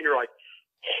third book and you're like,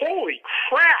 holy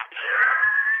crap,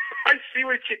 I see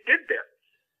what you did there.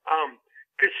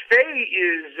 Because Faye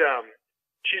is,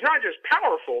 she's not just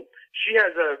powerful, she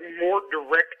has a more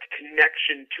direct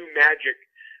connection to magic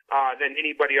than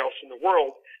anybody else in the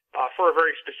world for a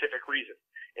very specific reason.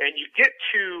 And you get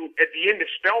to, at the end of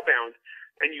Spellbound,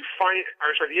 and you find,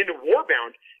 the end of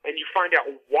Warbound, and you find out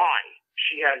why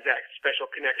she has that special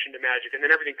connection to magic, and then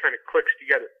everything kind of clicks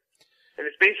together. And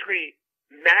it's basically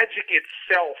magic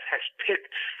itself has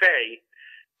picked Faye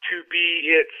to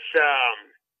be its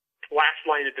last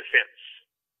line of defense.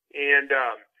 And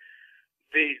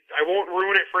I won't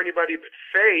ruin it for anybody, but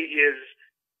Faye is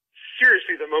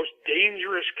seriously the most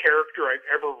dangerous character I've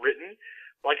ever written.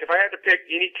 Like, if I had to pick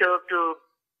any character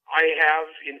I have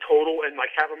in total and, like,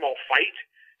 have them all fight,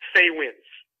 Faye wins.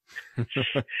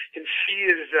 And she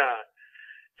is,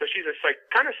 so she's a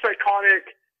kind of psychotic,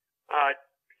 by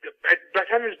the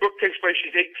time this book takes place,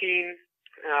 she's 18.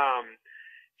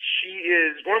 She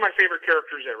is one of my favorite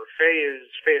characters ever. Faye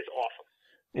is awesome.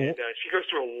 And she goes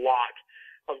through a lot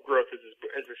of growth as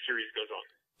the series goes on.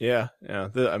 Yeah.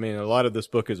 A lot of this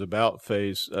book is about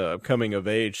Faye's coming of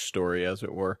age story, as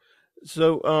it were.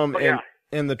 So,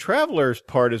 And the Travelers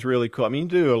part is really cool. I mean, you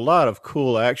do a lot of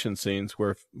cool action scenes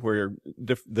where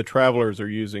the Travelers are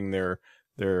using their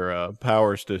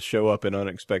powers to show up in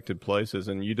unexpected places,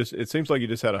 and it seems like you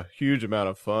just had a huge amount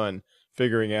of fun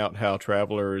figuring out how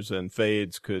Travelers and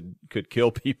Fades could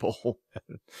kill people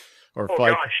or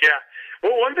fight. Oh gosh, yeah.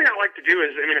 Well, one thing I like to do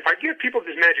is, I mean, if I give people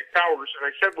these magic powers, and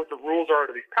I said what the rules are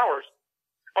to these powers,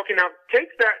 okay, now take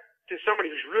that to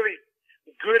somebody who's really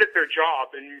good at their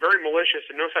job and very malicious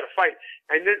and knows how to fight.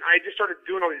 And then I just started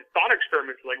doing all these thought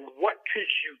experiments, like what could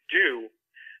you do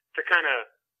to kind of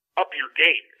up your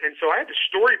game? And so I had to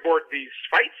storyboard these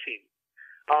fight scenes,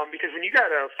 because when you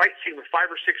got a fight scene with 5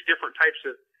 or 6 different types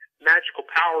of magical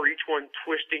power, each one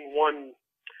twisting one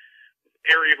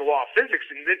area of the law of physics,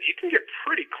 and then it can get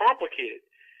pretty complicated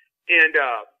and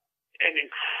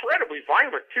incredibly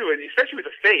violent too, and especially with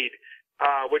the Fade,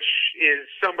 which is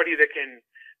somebody that can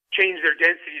change their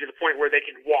density to the point where they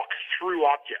can walk through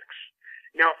objects.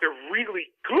 Now, if they're really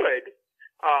good,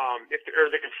 or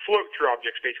they can float through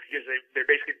objects, basically, because they're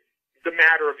basically the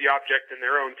matter of the object and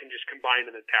their own can just combine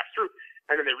and then pass through,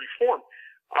 and then they reform.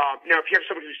 Now, if you have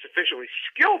somebody who's sufficiently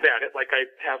skilled at it, like I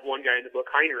have one guy in the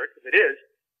book, Heinrich, that is,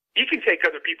 he can take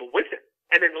other people with him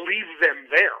and then leave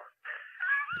them there.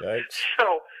 Yikes.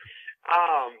 So,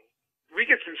 we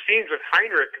get some scenes with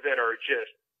Heinrich that are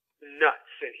just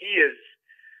nuts, and he's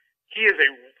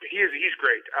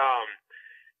great.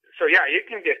 So yeah, it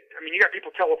can get, I mean, you got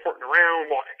people teleporting around,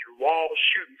 walking through walls,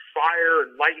 shooting fire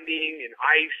and lightning and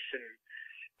ice, and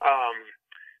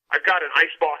I've got an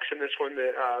ice box in this one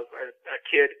that a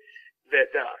kid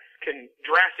that can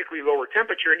drastically lower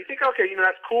temperature, and you think, okay,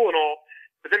 that's cool and all,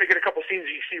 but then you get a couple scenes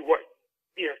and you see what,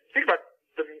 think about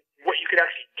what you could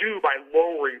actually do by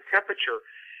lowering temperature,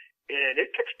 and it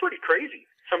gets pretty crazy,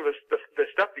 some of the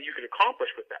stuff that you can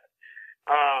accomplish with that.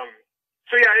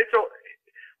 So yeah,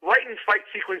 writing fight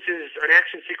sequences and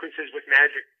action sequences with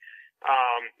magic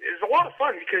is a lot of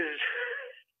fun because,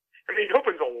 I mean, it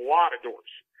opens a lot of doors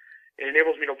and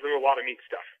enables me to do a lot of neat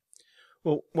stuff.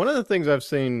 Well, one of the things I've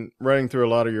seen running through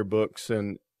a lot of your books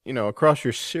and, across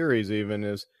your series even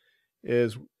is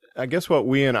I guess what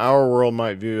we in our world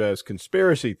might view as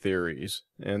conspiracy theories,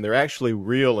 and they're actually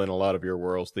real in a lot of your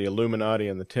worlds, the Illuminati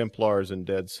and the Templars and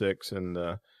Dead Six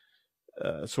and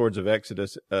Swords of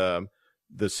Exodus,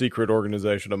 the secret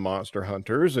organization of monster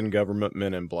hunters and government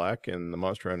men in black in the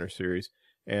Monster Hunter series,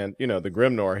 and, the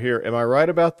Grimnoir here. Am I right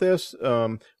about this?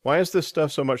 Why is this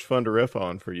stuff so much fun to riff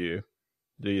on for you,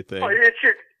 do you think? Oh,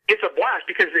 it's a blast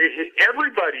because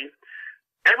everybody,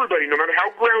 no matter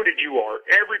how grounded you are,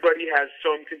 everybody has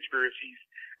some conspiracies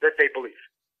that they believe.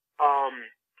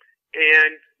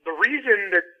 And the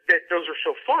reason that those are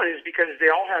so fun is because they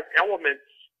all have elements.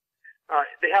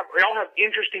 They all have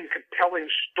interesting, compelling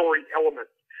story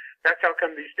elements. That's how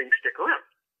come these things stick around.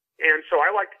 And so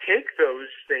I like to take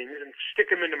those things and stick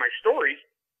them into my stories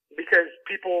because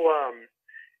people,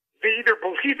 they either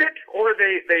believe it or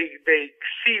they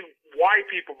see why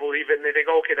people believe it and they think,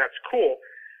 okay, that's cool.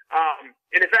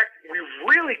 And in fact, we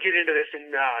really get into this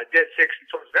in Dead Six and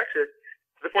Swords of Exodus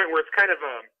to the point where it's kind of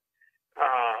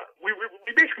we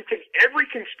basically take every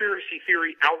conspiracy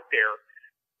theory out there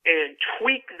and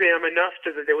tweak them enough so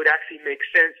that they would actually make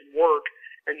sense and work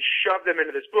and shove them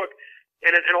into this book.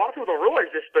 And a lot of people don't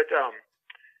realize this, but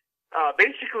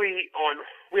basically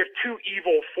we have 2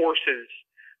 evil forces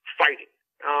fighting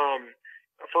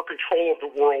for control of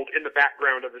the world in the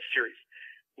background of the series.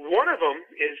 One of them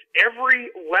is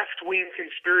every left-wing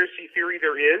conspiracy theory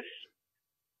there is,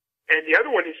 and the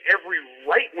other one is every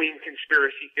right-wing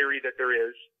conspiracy theory that there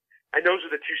is, and those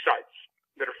are the 2 sides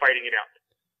that are fighting it out.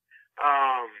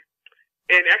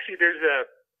 And actually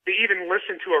they even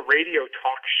listen to a radio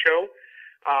talk show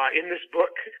in this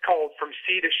book called From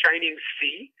Sea to Shining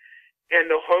Sea, and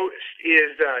the host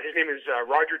is, his name is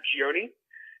Roger Gioni,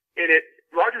 and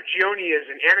Roger Gioni is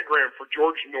an anagram for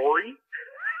George Norrie,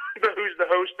 who's the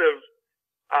host of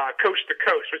Coast to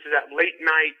Coast, which is that late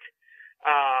night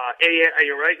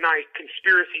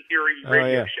conspiracy theory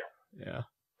radio show. Yeah.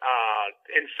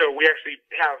 And so we actually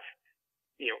have,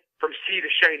 From Sea to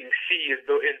Shining Sea is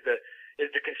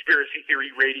the conspiracy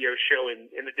theory radio show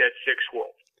in the Dead Six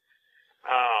world.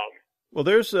 Well,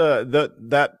 there's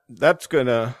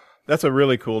that's a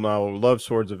really cool novel. Love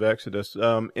Swords of Exodus.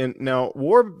 And now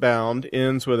Warbound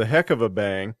ends with a heck of a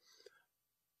bang.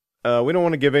 We don't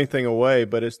want to give anything away,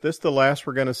 but is this the last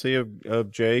we're going to see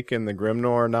of Jake and the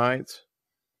Grimnoir Knights?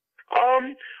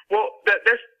 Well,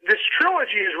 this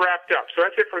trilogy is wrapped up, so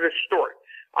that's it for this story.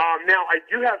 Now, I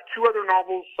do have 2 other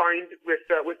novels signed with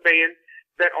Baen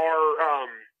that are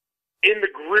in the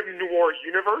Grimnoir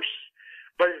universe,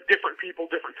 but it's different people,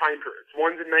 different time periods.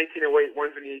 One's in 1908,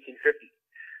 one's in the 1850s.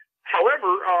 However,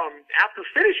 after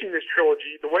finishing this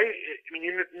trilogy,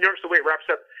 you notice the way it wraps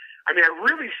up. I mean, I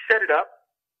really set it up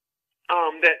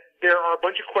that there are a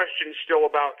bunch of questions still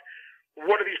about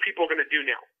what are these people going to do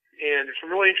now. And there's some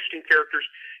really interesting characters.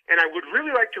 And I would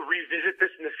really like to revisit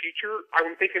this in the future.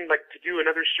 I'm thinking to do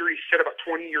another series set about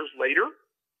 20 years later,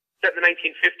 set in the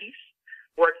 1950s,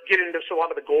 where I could get into a lot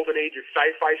of the golden age of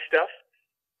sci-fi stuff.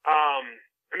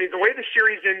 I mean, the way the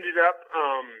series ended up,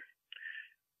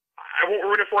 I won't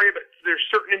ruin it for you, but there's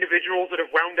certain individuals that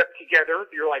have wound up together.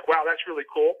 You're like, wow, that's really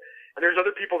cool. And there's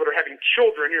other people that are having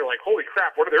children. You're like, holy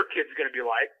crap, what are their kids going to be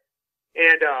like?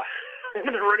 And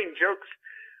one of the running jokes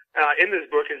in this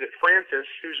book is that Francis,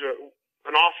 who's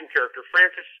an awesome character,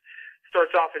 Francis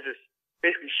starts off as this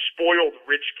basically spoiled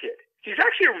rich kid. He's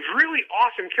actually a really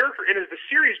awesome character, and as the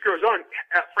series goes on,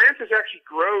 Francis actually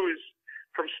grows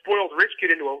from spoiled rich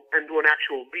kid into an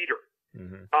actual leader.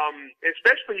 Mm-hmm.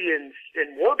 Especially in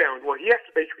Warbound, where he has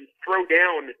to basically throw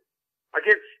down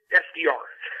against FDR.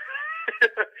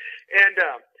 And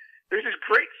there's this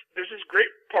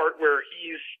great part where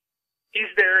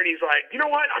he's there and he's like, you know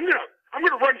what, I'm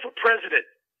gonna run for president.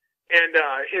 And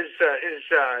his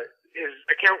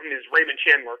accountant is Raymond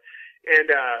Chandler, and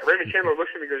Raymond Chandler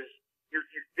looks at him and goes,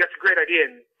 that's a great idea.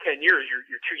 In 10 years,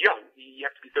 you're too young. You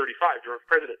have to be 35 to run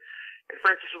for president. And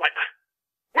Francis is like,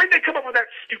 when did they come up with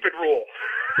that stupid rule?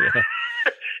 Yeah.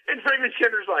 And Raymond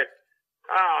Chandler's like,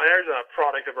 there's a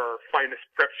product of our finest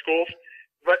prep schools.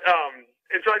 But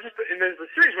and so as the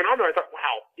series went on, though, I thought,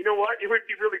 wow, you know what? It would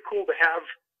be really cool to have,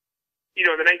 in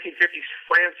the 1950s,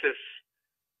 Francis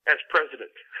as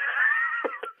president.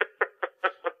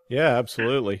 Yeah,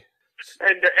 absolutely.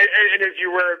 And as you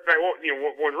were, I won't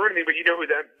ruin anything, but you know who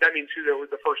that means who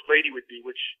the first lady would be,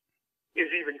 which is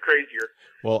even crazier.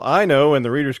 Well, I know, and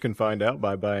the readers can find out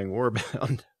by buying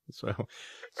Warbound. So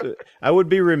I would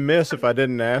be remiss if I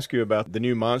didn't ask you about the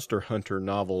new Monster Hunter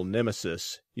novel,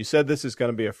 Nemesis. You said this is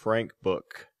going to be a Frank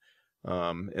book,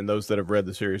 and those that have read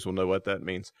the series will know what that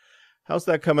means. How's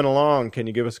that coming along? Can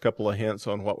you give us a couple of hints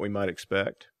on what we might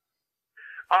expect?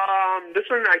 This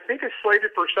one, I think, is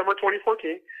slated for summer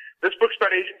 2014. This book's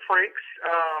about Agent Franks,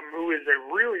 who is a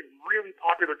really, really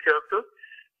popular character.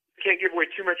 Can't give away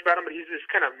too much about him, but he's this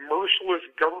kind of merciless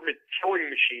government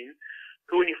killing machine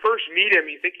who, when you first meet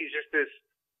him, you think he's just this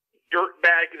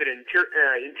dirtbag that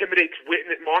intimidates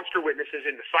monster witnesses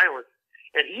into silence.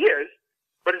 And he is,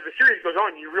 but as the series goes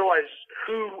on, you realize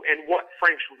who and what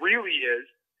Franks really is,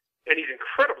 and he's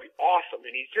incredibly awesome,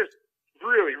 and he's just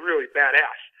really, really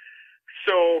badass.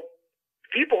 So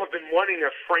people have been wanting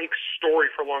a Frank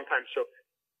story for a long time. So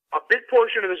a big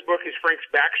portion of this book is Frank's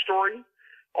backstory,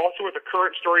 also with the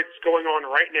current story that's going on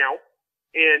right now.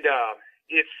 And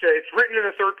it's written in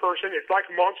the third person. It's like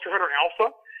Monster Hunter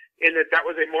Alpha, in that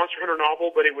was a Monster Hunter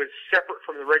novel, but it was separate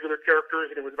from the regular characters,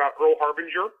 and it was about Earl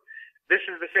Harbinger. This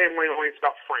is the same way, only it's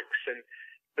about Franks. And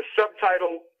the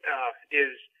subtitle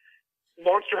is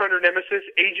Monster Hunter Nemesis,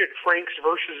 Agent Franks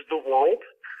versus the World.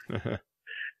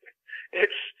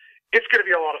 It's going to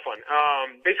be a lot of fun.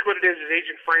 Basically what it is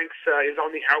Agent Franks is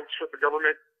on the outs with the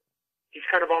government. He's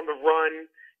kind of on the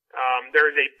run. There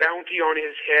is a bounty on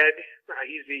his head.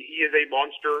 He is a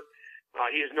monster.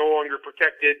 He is no longer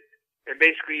protected. And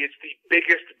basically it's the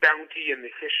biggest bounty in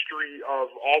the history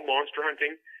of all monster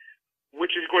hunting,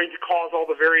 which is going to cause all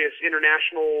the various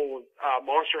international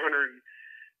Monster Hunter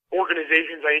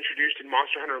organizations I introduced in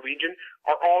Monster Hunter Legion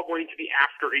are all going to be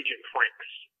after Agent Franks.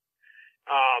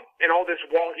 And all this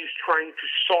while he's trying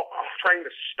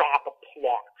to stop a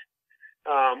plot,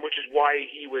 which is why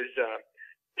he was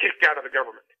kicked out of the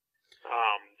government.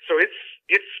 So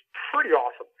it's pretty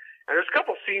awesome. And there's a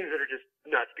couple scenes that are just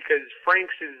nuts because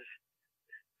Franks is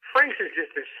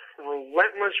just this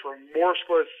relentless,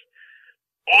 remorseless,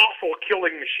 awful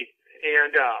killing machine.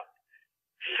 And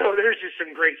so there's just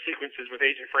some great sequences with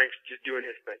Agent Franks just doing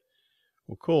his thing.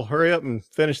 Well, cool. Hurry up and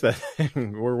finish that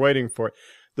thing. We're waiting for it.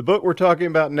 The book we're talking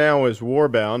about now is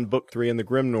Warbound, Book 3 in the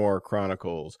Grimnoir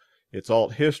Chronicles. It's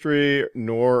alt history,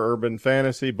 noir, urban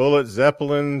fantasy, bullets,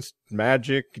 zeppelins,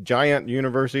 magic, giant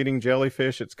universe-eating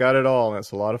jellyfish. It's got it all, and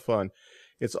it's a lot of fun.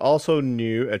 It's also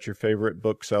new at your favorite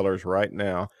booksellers right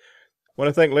now. I want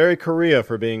to thank Larry Correia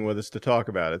for being with us to talk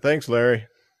about it. Thanks, Larry.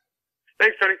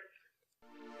 Thanks, Tony.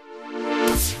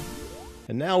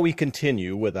 And now we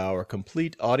continue with our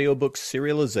complete audiobook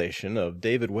serialization of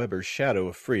David Weber's Shadow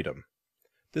of Freedom.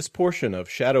 This portion of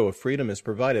Shadow of Freedom is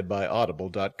provided by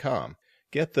Audible.com.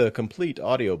 Get the complete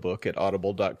audiobook at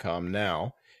Audible.com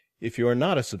now. If you are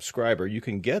not a subscriber, you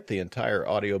can get the entire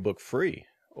audiobook free,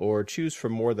 or choose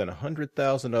from more than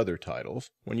 100,000 other titles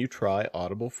when you try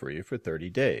Audible free for 30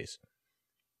 days.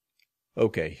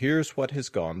 Okay, here's what has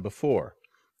gone before.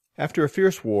 After a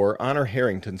fierce war, Honor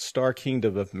Harrington's Star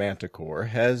Kingdom of Manticore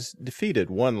has defeated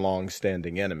one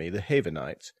long-standing enemy, the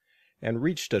Havenites, and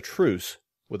reached a truce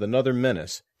with another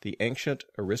menace, the ancient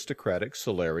aristocratic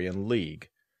Solarian League.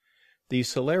 The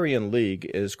Solarian League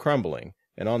is crumbling,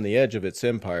 and on the edge of its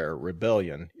empire,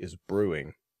 rebellion is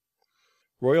brewing.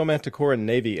 Royal Manticoran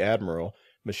Navy Admiral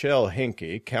Michelle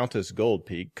Henke, Countess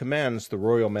Goldpeak, commands the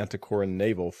Royal Manticoran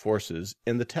Naval Forces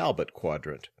in the Talbot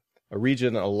Quadrant, a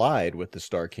region allied with the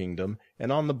Star Kingdom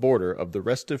and on the border of the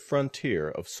restive frontier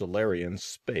of Solarian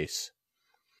space.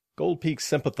 Goldpeak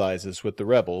sympathizes with the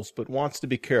rebels, but wants to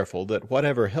be careful that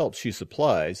whatever help she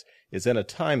supplies is in a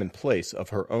time and place of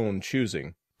her own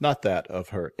choosing, not that of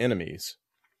her enemies.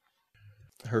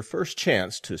 Her first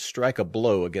chance to strike a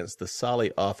blow against the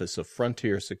Sali Office of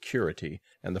Frontier Security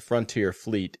and the Frontier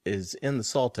Fleet is in the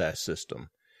Saltash system.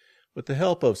 With the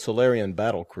help of Solarian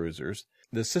battlecruisers,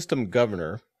 the system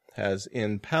governor has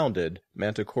impounded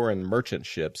Manticoran merchant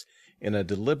ships in a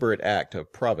deliberate act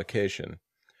of provocation.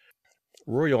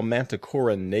 Royal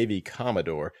Manticoran Navy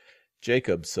Commodore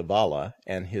Jacob Savala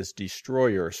and his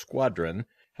destroyer squadron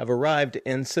have arrived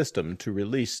in system to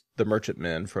release the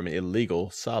merchantmen from illegal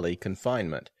Sali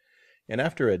confinement, and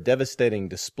after a devastating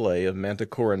display of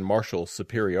Manticoran martial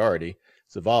superiority,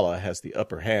 Zavala has the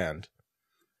upper hand.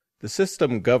 The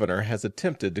system governor has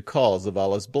attempted to call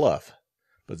Zavala's bluff,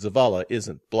 but Zavala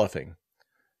isn't bluffing.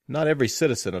 Not every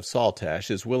citizen of Saltash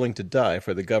is willing to die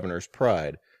for the governor's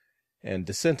pride, and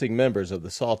dissenting members of the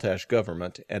Saltash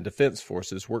government and defense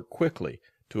forces work quickly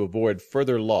to avoid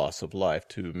further loss of life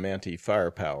to Manti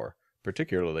firepower,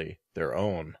 particularly their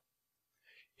own.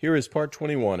 Here is part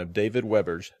 21 of David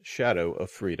Weber's Shadow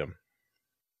of Freedom.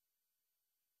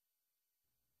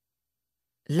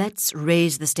 "Let's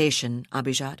raise the station,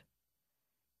 Abijad."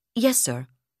 "Yes, sir,"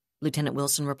 Lieutenant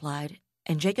Wilson replied,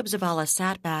 and Jacob Zavala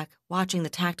sat back, watching the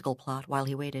tactical plot while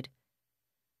he waited.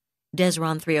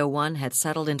 Desron 301 had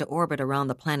settled into orbit around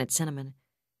the planet Cinnamon.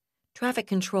 Traffic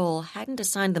Control hadn't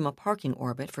assigned them a parking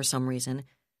orbit for some reason,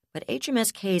 but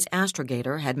HMSK's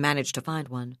astrogator had managed to find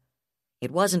one. It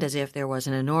wasn't as if there was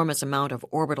an enormous amount of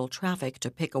orbital traffic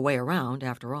to pick a way around,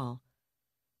 after all.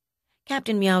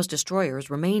 Captain Meow's destroyers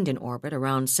remained in orbit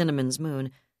around Cinnamon's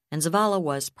moon, and Zavala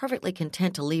was perfectly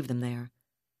content to leave them there.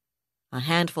 A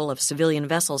handful of civilian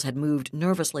vessels had moved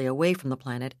nervously away from the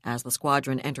planet as the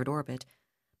squadron entered orbit,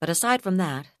 but aside from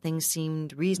that, things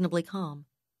seemed reasonably calm.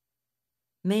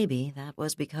 Maybe that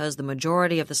was because the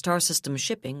majority of the star system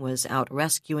shipping was out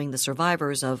rescuing the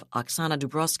survivors of Oksana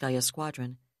Dubrovskaya's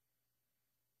squadron.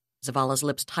 Zavala's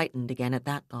lips tightened again at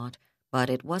that thought, but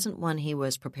it wasn't one he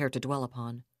was prepared to dwell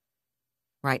upon.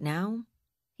 Right now,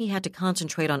 he had to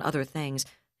concentrate on other things,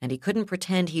 and he couldn't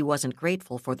pretend he wasn't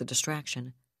grateful for the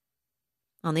distraction.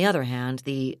 On the other hand,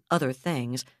 the other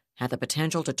things had the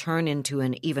potential to turn into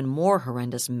an even more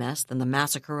horrendous mess than the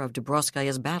massacre of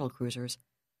Dubrovskaya's battlecruisers.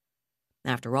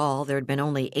 After all, there'd been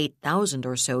only 8,000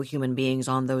 or so human beings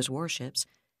on those warships.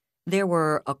 There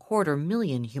were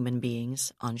 250,000 human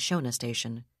beings on Shona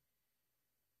Station.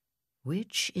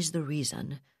 Which is the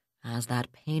reason, as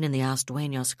that pain in the ass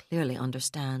Dueñas clearly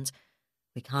understands,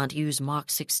 we can't use Mark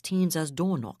 16s as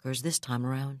door knockers this time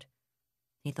around,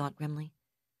 he thought grimly.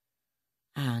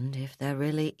 And if there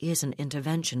really is an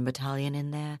intervention battalion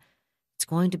in there, it's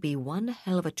going to be one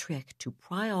hell of a trick to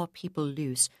pry our people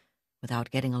loose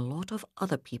without getting a lot of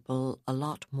other people a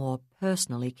lot more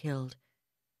personally killed.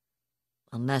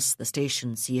 Unless the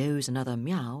station CO's another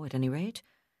Meow, at any rate.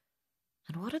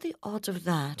 And what are the odds of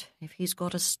that if he's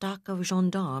got a stack of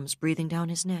gendarmes breathing down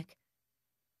his neck?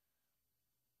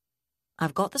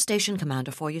 "I've got the station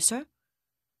commander for you, sir,"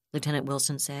 Lieutenant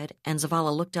Wilson said, and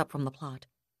Zavala looked up from the plot.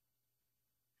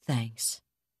 "Thanks,"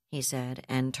 he said,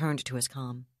 and turned to his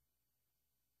comm.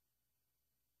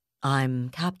 "I'm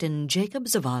Captain Jacob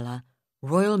Zavala,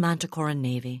 Royal Manticoran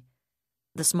Navy,"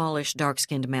 the smallish,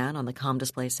 dark-skinned man on the comm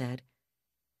display said.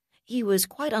 He was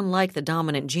quite unlike the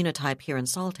dominant genotype here in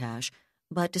Saltash,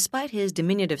 but despite his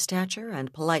diminutive stature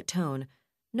and polite tone,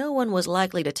 no one was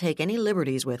likely to take any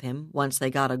liberties with him once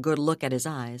they got a good look at his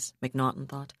eyes, McNaughton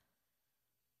thought.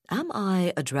 "Am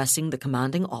I addressing the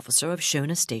commanding officer of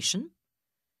Shona Station?"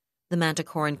 The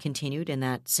Manticoran continued in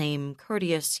that same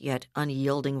courteous yet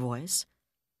unyielding voice.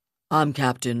 "I'm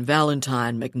Captain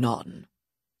Valentine McNaughton,"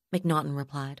 McNaughton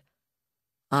replied.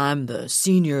 "I'm the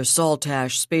senior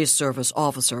Saltash Space Service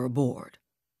officer aboard."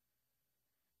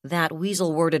 That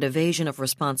weasel-worded evasion of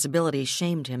responsibility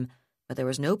shamed him, but there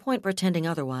was no point pretending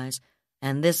otherwise,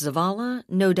 and this Zavala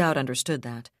no doubt understood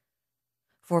that.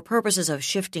 For purposes of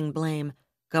shifting blame,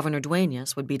 Governor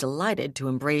Dueñas would be delighted to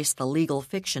embrace the legal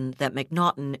fiction that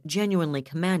McNaughton genuinely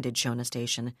commanded Shona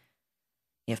Station.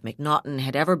 If McNaughton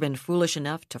had ever been foolish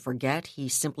enough to forget he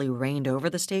simply reigned over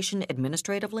the station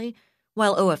administratively,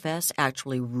 while OFS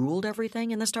actually ruled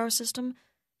everything in the star system,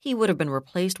 he would have been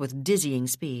replaced with dizzying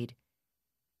speed.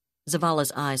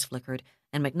 Zavala's eyes flickered,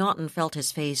 and McNaughton felt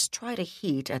his face try to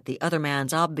heat at the other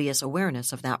man's obvious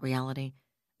awareness of that reality,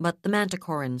 but the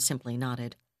Manticoran simply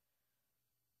nodded.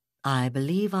 "I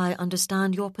believe I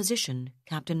understand your position,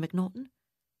 Captain McNaughton,"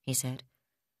 he said.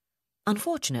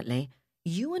 "Unfortunately,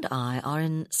 you and I are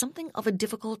in something of a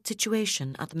difficult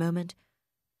situation at the moment.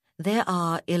 There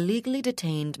are illegally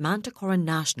detained Manticoran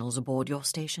nationals aboard your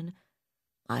station.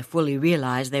 I fully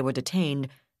realize they were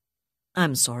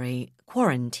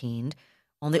quarantined,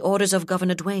 on the orders of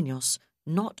Governor Dueños,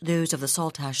 not those of the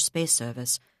Saltash Space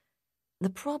Service. The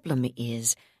problem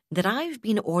is that I've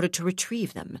been ordered to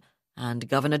retrieve them, and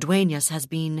Governor Dueños has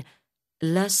been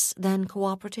less than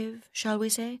cooperative, shall we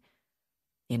say?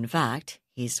 In fact,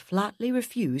 he's flatly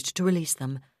refused to release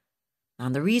them.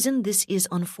 And the reason this is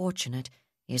unfortunate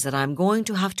is that I'm going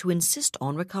to have to insist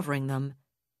on recovering them.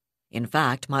 In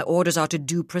fact, my orders are to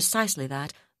do precisely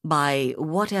that, by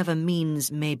whatever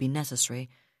means may be necessary.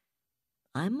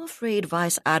 I'm afraid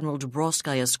Vice Admiral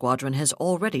Dubrovskaya's squadron has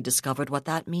already discovered what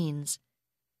that means."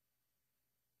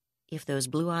 If those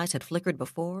blue eyes had flickered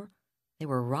before, they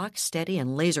were rock-steady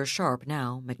and laser-sharp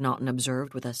now, McNaughton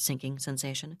observed with a sinking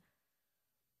sensation.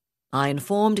 "I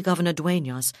informed Governor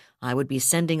Dueñas I would be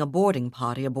sending a boarding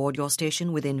party aboard your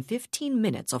station within 15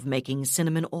 minutes of making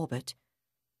Cinnamon orbit,"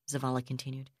 Zavala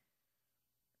continued.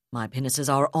 "My pinnaces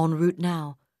are en route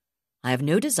now. I have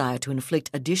no desire to inflict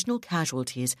additional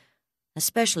casualties,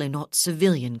 especially not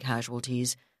civilian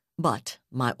casualties, but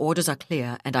my orders are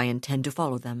clear and I intend to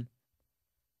follow them.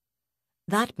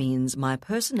 That means my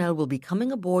personnel will be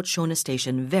coming aboard Shona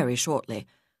Station very shortly.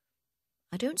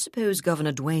 I don't suppose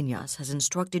Governor Dueñas has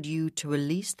instructed you to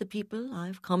release the people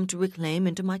I've come to reclaim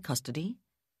into my custody?"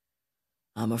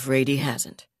 "I'm afraid he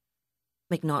hasn't,"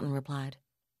 McNaughton replied.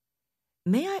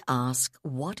 "May I ask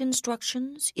what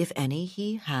instructions, if any,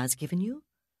 he has given you?"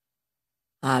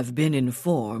 "I've been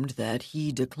informed that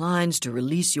he declines to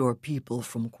release your people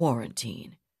from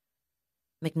quarantine,"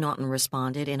 McNaughton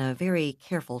responded in a very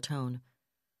careful tone.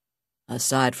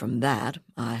 "Aside from that,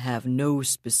 I have no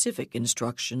specific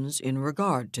instructions in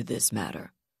regard to this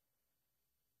matter."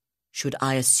 "Should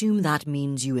I assume that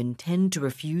means you intend to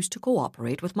refuse to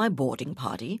cooperate with my boarding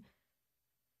party?"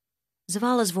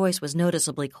 Zavala's voice was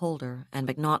noticeably colder, and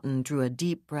McNaughton drew a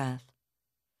deep breath.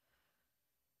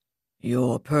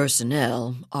 "Your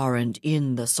personnel aren't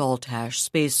in the Saltash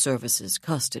Space Service's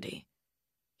custody,"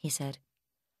 he said.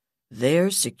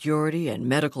 "Their security and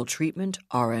medical treatment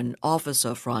are an Office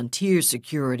of Frontier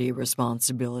Security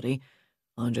responsibility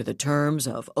under the terms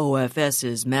of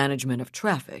OFS's management of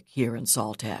traffic here in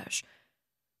Saltash.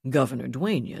 Governor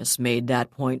Dueñas made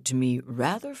that point to me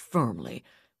rather firmly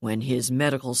when his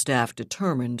medical staff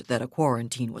determined that a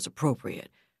quarantine was appropriate.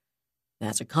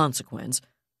 As a consequence,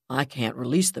 I can't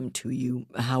release them to you,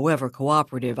 however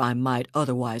cooperative I might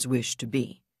otherwise wish to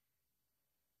be."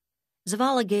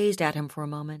 Zavala gazed at him for a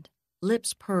moment,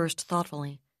 lips pursed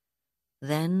thoughtfully.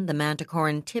 Then the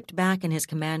Manticoran tipped back in his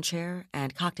command chair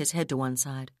and cocked his head to one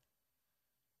side.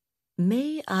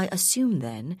 "May I assume,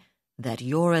 then, that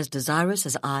you're as desirous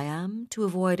as I am to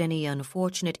avoid any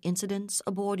unfortunate incidents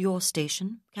aboard your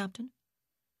station, Captain?"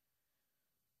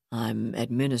 "I'm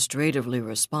administratively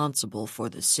responsible for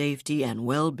the safety and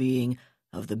well-being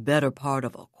of the better part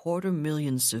of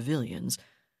 250,000 civilians,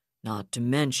 not to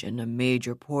mention a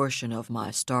major portion of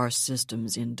my star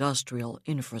system's industrial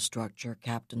infrastructure,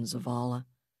 Captain Zavala,"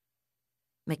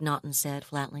 McNaughton said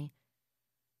flatly.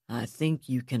 "I think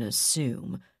you can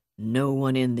assume no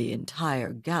one in the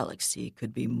entire galaxy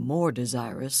could be more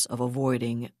desirous of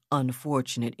avoiding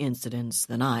unfortunate incidents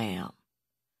than I am."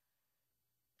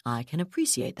 "I can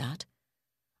appreciate that.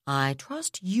 I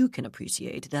trust you can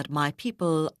appreciate that my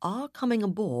people are coming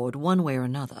aboard one way or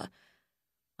another.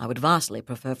 I would vastly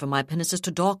prefer for my pinnaces to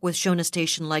dock with Shona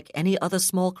Station like any other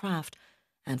small craft,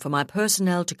 and for my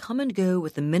personnel to come and go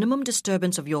with the minimum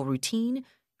disturbance of your routine,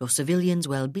 your civilians'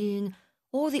 well-being,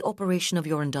 or the operation of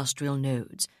your industrial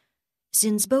nodes.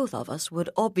 Since both of us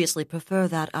would obviously prefer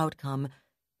that outcome,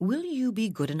 will you be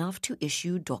good enough to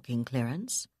issue docking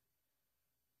clearance?"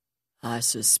 "I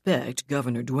suspect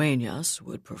Governor Dueñas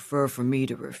would prefer for me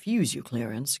to refuse you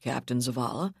clearance, Captain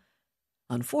Zavala.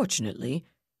 Unfortunately,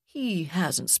 he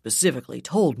hasn't specifically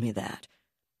told me that,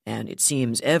 and it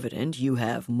seems evident you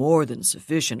have more than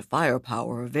sufficient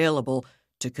firepower available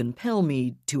to compel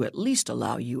me to at least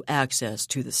allow you access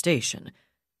to the station.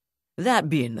 That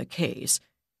being the case,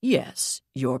 yes,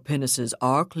 your pinnaces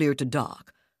are clear to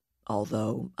dock,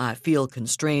 although I feel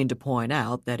constrained to point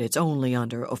out that it's only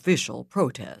under official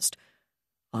protest.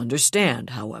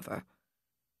 Understand, however,"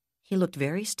 he looked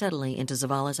very steadily into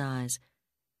Zavala's eyes,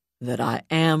 "that I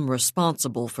am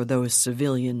responsible for those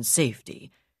civilians'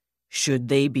 safety. Should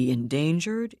they be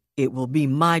endangered, it will be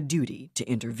my duty to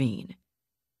intervene."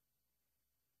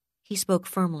 He spoke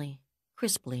firmly,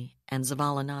 crisply, and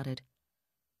Zavala nodded.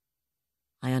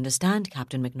 "I understand,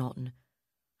 Captain McNaughton,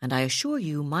 and I assure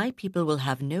you my people will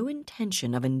have no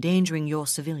intention of endangering your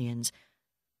civilians.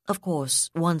 Of course,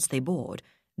 once they board,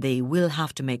 they will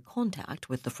have to make contact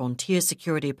with the frontier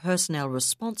security personnel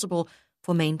responsible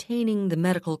for maintaining the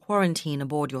medical quarantine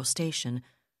aboard your station.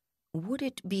 Would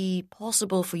it be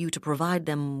possible for you to provide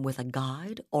them with a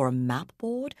guide or a map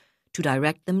board to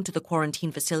direct them to the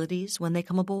quarantine facilities when they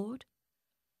come aboard?"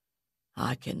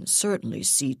 "I can certainly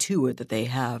see to it that they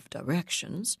have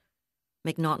directions,"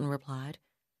 McNaughton replied.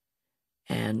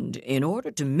 "And in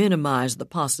order to minimize the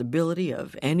possibility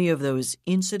of any of those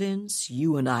incidents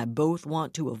you and I both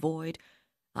want to avoid,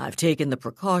 I've taken the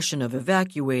precaution of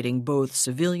evacuating both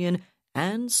civilian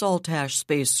and Saltash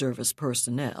Space Service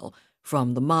personnel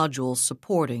from the modules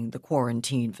supporting the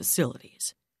quarantine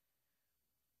facilities."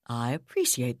 "I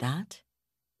appreciate that,"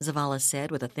 Zavala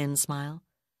said with a thin smile.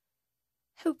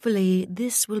 "Hopefully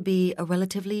this will be a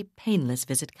relatively painless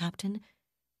visit, Captain.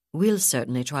 We'll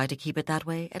certainly try to keep it that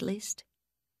way, at least."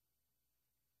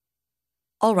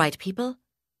 "All right, people,"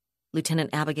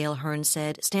 Lieutenant Abigail Hearn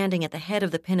said, standing at the head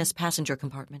of the pinnace passenger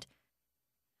compartment.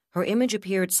 Her image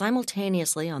appeared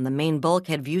simultaneously on the main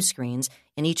bulkhead view screens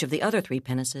in each of the other 3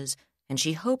 pinnaces, and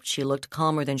she hoped she looked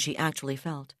calmer than she actually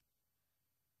felt.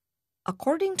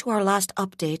 "According to our last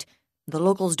update, the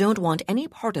locals don't want any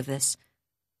part of this.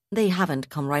 They haven't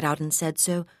come right out and said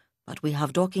so, but we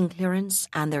have docking clearance,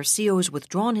 and their CO's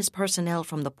withdrawn his personnel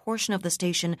from the portion of the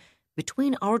station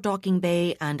between our docking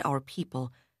bay and our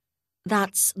people.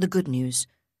 That's the good news.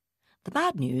 The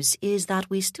bad news is that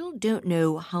we still don't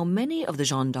know how many of the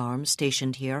gendarmes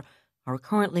stationed here are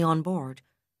currently on board,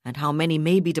 and how many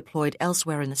may be deployed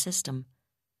elsewhere in the system.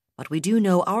 But we do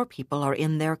know our people are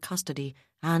in their custody,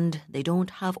 and they don't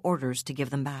have orders to give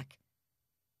them back."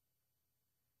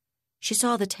 She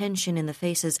saw the tension in the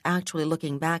faces actually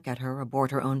looking back at her aboard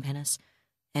her own pinnace,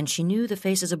 and she knew the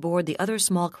faces aboard the other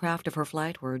small craft of her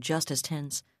flight were just as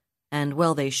tense, and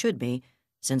well they should be,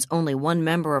 since only one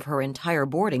member of her entire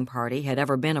boarding party had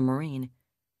ever been a Marine.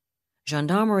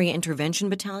 Gendarmerie intervention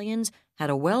battalions had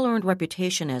a well-earned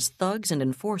reputation as thugs and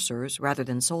enforcers rather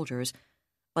than soldiers,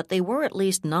 but they were at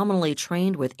least nominally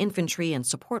trained with infantry and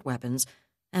support weapons,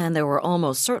 and there were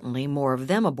almost certainly more of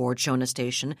them aboard Shona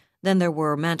Station than there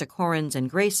were Manticorans and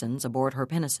Graysons aboard her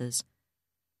pinnaces.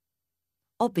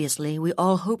 Obviously, we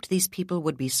all hoped these people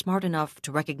would be smart enough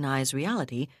to recognize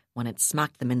reality when it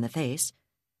smacked them in the face,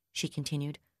 she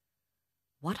continued.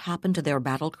 What happened to their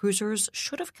battle cruisers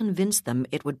should have convinced them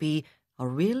it would be a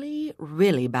really,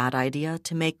 really bad idea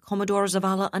to make Commodore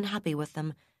Zavala unhappy with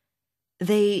them.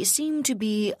 They seem to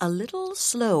be a little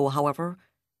slow, however,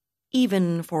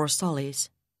 even for Solis.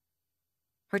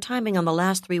 Her timing on the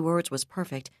last 3 words was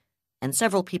perfect, and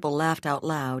several people laughed out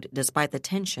loud despite the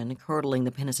tension curdling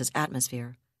the pinnace's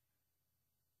atmosphere.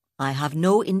 "I have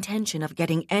no intention of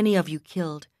getting any of you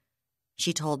killed,"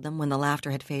 she told them when the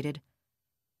laughter had faded.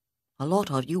 "A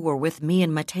lot of you were with me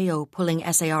and Mateo pulling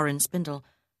SAR and Spindle,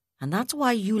 and that's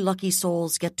why you lucky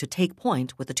souls get to take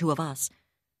point with the 2 of us.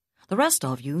 The rest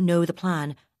of you know the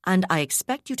plan, and I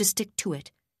expect you to stick to it.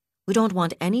 We don't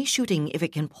want any shooting if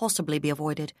it can possibly be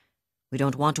avoided. We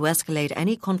don't want to escalate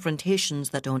any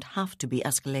confrontations that don't have to be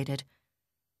escalated.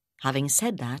 Having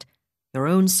said that, your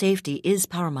own safety is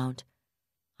paramount.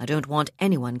 I don't want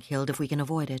anyone killed if we can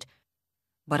avoid it,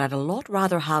 but I'd a lot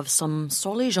rather have some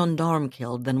Soli gendarme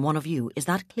killed than one of you. Is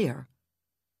that clear?"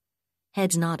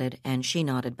 Heads nodded, and she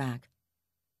nodded back.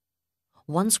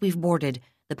 "Once we've boarded,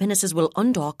 the pinnaces will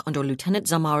undock under Lieutenant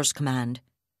Zamar's command.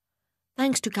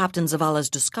 Thanks to Captain Zavala's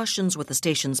discussions with the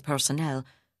station's personnel,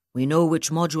 we know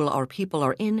which module our people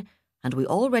are in, and we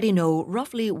already know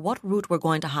roughly what route we're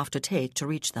going to have to take to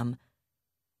reach them.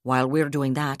 While we're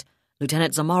doing that,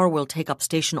 Lieutenant Zamar will take up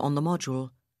station on the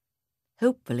module.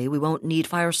 Hopefully we won't need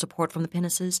fire support from the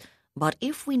pinnaces, but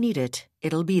if we need it,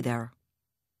 it'll be there."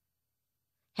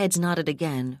 Heads nodded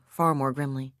again, far more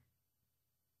grimly.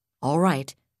 "All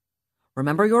right.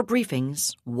 Remember your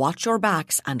briefings, watch your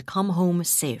backs, and come home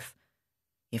safe.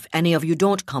 If any of you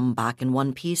don't come back in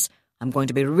one piece, I'm going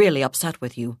to be really upset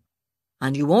with you.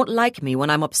 And you won't like me when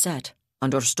I'm upset.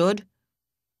 Understood?"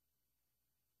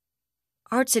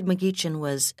 Ardsid McGeechan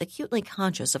was acutely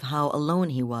conscious of how alone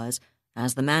he was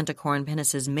as the Manticore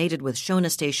pinnaces mated with Shona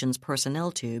Station's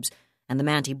personnel tubes and the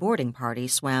Manti boarding party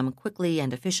swam quickly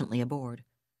and efficiently aboard.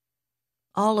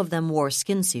 All of them wore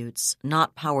skin suits,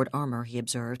 not powered armor, he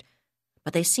observed,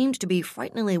 but they seemed to be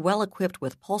frighteningly well equipped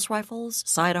with pulse rifles,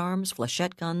 sidearms,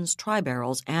 flechette guns,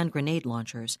 tri-barrels, and grenade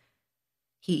launchers.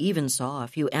 He even saw a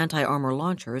few anti-armor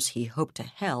launchers he hoped to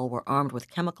hell were armed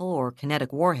with chemical or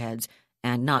kinetic warheads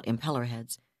and not impeller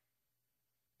heads.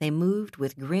 They moved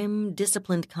with grim,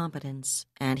 disciplined competence,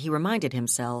 and he reminded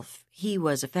himself he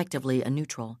was effectively a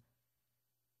neutral.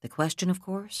 The question, of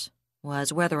course,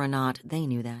 was whether or not they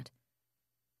knew that.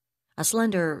 A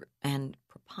slender and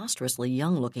preposterously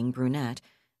young-looking brunette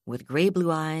with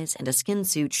gray-blue eyes and a skin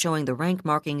suit showing the rank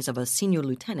markings of a senior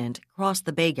lieutenant crossed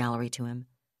the bay gallery to him.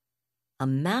 A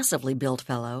massively built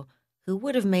fellow, who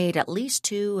would have made at least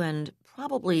 2 and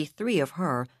probably 3 of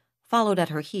her, followed at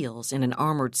her heels in an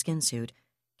armored skin suit,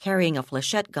 carrying a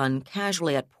flechette gun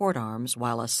casually at port arms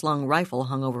while a slung rifle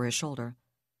hung over his shoulder.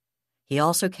 He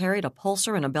also carried a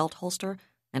pulsar in a belt holster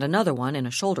and another one in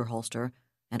a shoulder holster,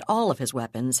 and all of his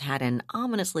weapons had an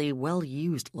ominously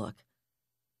well-used look.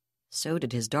 So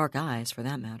did his dark eyes, for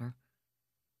that matter.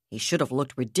 He should have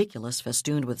looked ridiculous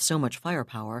festooned with so much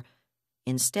firepower.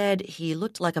 Instead, he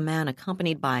looked like a man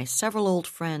accompanied by several old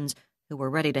friends who were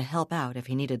ready to help out if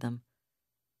he needed them.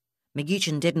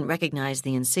 McGeechan didn't recognize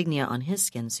the insignia on his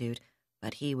skin suit,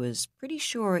 but he was pretty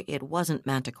sure it wasn't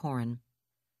Manticoran.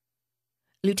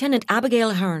 "Lieutenant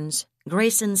Abigail Hearns,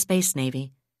 Grayson Space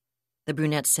Navy," the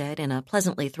brunette said in a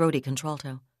pleasantly throaty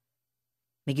contralto.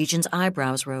 McGeechan's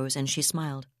eyebrows rose and she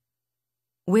smiled.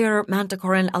 "We're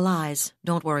Manticoran allies,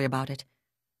 don't worry about it,"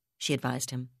 she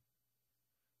advised him.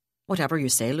 "Whatever you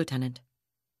say, Lieutenant,"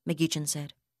 McGeechan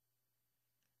said.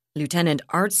 "Lieutenant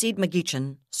Ardseed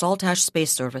McGeechan, Saltash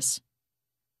Space Service."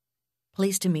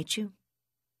 "Pleased to meet you."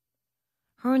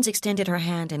 Hearns extended her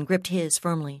hand and gripped his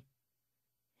firmly.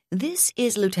 "This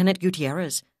is Lieutenant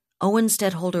Gutierrez, Owen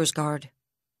Stedholder's guard."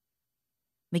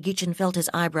 McGeechan felt his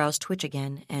eyebrows twitch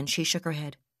again, and she shook her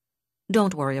head.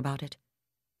 "Don't worry about it,"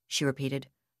 she repeated.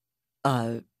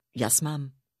 Yes,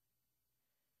 ma'am."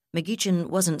 McGeechan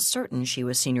wasn't certain she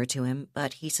was senior to him,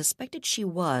 but he suspected she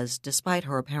was, despite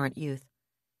her apparent youth.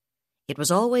 It was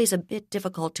always a bit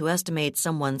difficult to estimate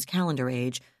someone's calendar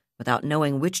age without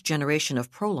knowing which generation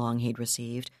of prolong he'd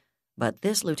received, but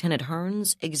this Lieutenant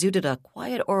Hearns exuded a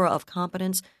quiet aura of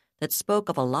competence that spoke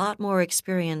of a lot more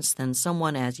experience than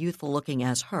someone as youthful-looking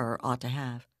as her ought to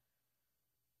have.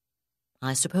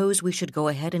 "I suppose we should go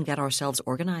ahead and get ourselves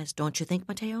organized, don't you think,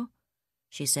 Mateo?"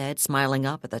 she said, smiling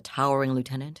up at the towering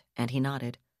lieutenant, and he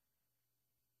nodded.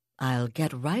 "I'll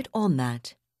get right on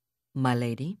that, my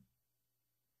lady."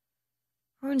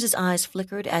 Hearns's eyes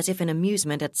flickered as if in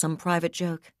amusement at some private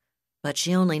joke, but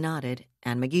she only nodded,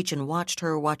 and McGeechan watched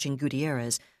her watching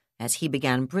Gutierrez as he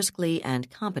began briskly and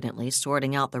competently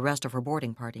sorting out the rest of her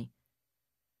boarding party.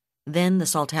 Then the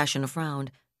Saltashian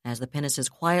frowned as the pinnaces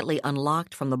quietly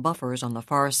unlocked from the buffers on the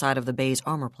far side of the bay's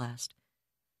armorplast.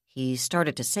 He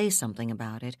started to say something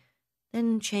about it,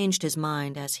 then changed his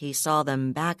mind as he saw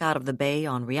them back out of the bay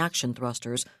on reaction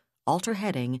thrusters, alter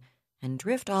heading, and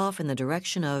drift off in the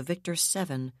direction of Victor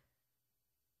 7.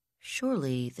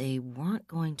 Surely they weren't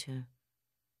going to...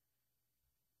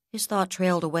 His thought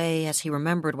trailed away as he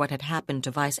remembered what had happened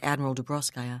to Vice Admiral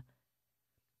Dubrovskaya.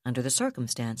 Under the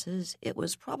circumstances, it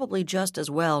was probably just as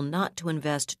well not to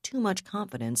invest too much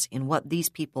confidence in what these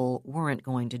people weren't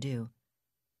going to do.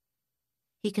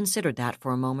 He considered that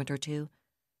for a moment or two,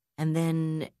 and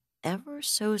then, ever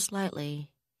so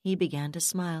slightly, he began to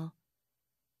smile.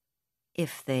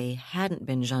 If they hadn't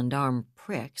been gendarme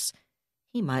pricks,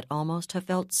 he might almost have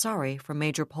felt sorry for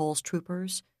Major Pole's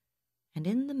troopers, and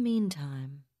in the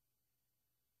meantime...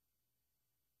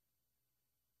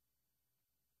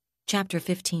 Chapter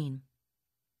 15.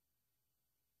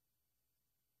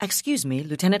 "Excuse me,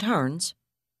 Lieutenant Hearns."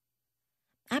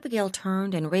 Abigail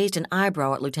turned and raised an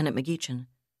eyebrow at Lieutenant McGeechan.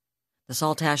 The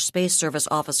Saltash Space Service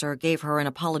officer gave her an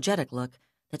apologetic look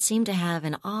that seemed to have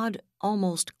an odd,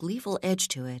 almost gleeful edge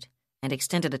to it, and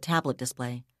extended a tablet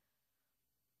display.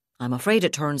 "I'm afraid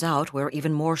it turns out we're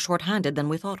even more short-handed than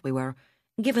we thought we were,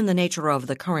 given the nature of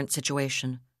the current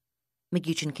situation,"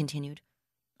 McGeechan continued.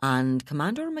 "And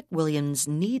Commander McWilliams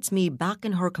needs me back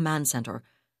in her command center.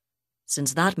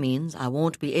 Since that means I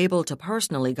won't be able to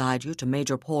personally guide you to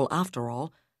Major Pole after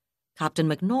all, Captain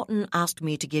McNaughton asked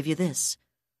me to give you this.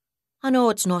 I know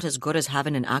it's not as good as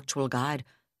having an actual guide,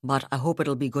 but I hope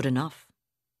it'll be good enough."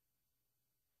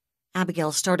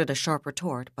 Abigail started a sharp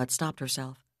retort, but stopped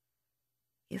herself.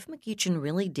 If McGeechan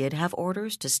really did have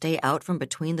orders to stay out from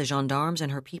between the gendarmes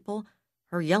and her people,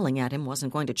 her yelling at him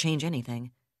wasn't going to change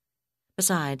anything.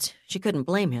 Besides, she couldn't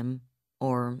blame him,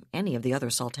 or any of the other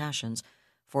Saltashians,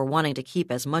 for wanting to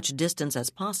keep as much distance as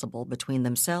possible between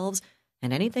themselves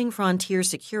and anything Frontier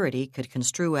Security could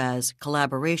construe as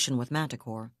collaboration with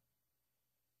Manticore.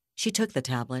 She took the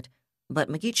tablet, but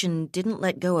McGeechan didn't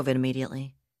let go of it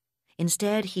immediately.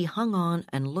 Instead, he hung on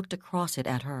and looked across it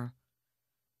at her.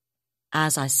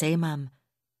 "As I say, ma'am,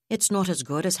 it's not as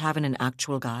good as having an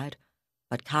actual guide,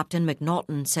 but Captain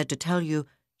McNaughton said to tell you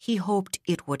he hoped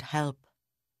it would help."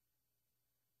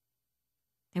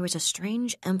 There was a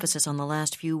strange emphasis on the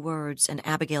last few words, and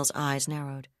Abigail's eyes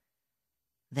narrowed.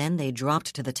 Then they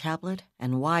dropped to the tablet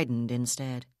and widened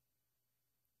instead.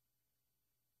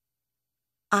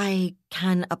 "I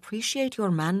can appreciate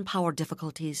your manpower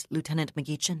difficulties, Lieutenant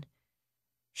McGeechan,"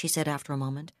 she said after a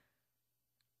moment.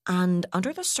 "And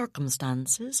under the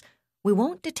circumstances, we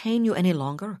won't detain you any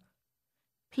longer.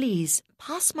 Please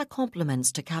pass my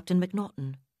compliments to Captain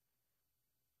McNaughton."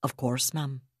 "Of course,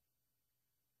 ma'am."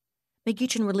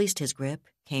 McGeechan released his grip,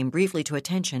 came briefly to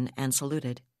attention, and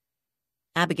saluted.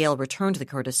 Abigail returned the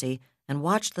courtesy and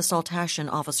watched the Saltashian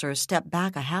officer step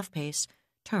back a half-pace,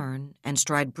 turn, and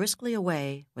stride briskly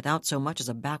away without so much as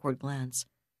a backward glance.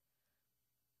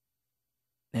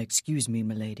 "Excuse me,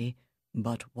 milady,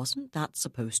 but wasn't that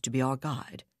supposed to be our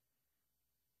guide?"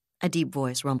 A deep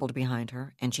voice rumbled behind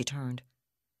her, and she turned.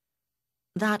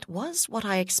 "That was what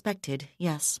I expected,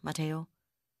 yes, Matteo,"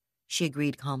 she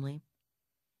agreed calmly.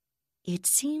 "It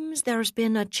seems there's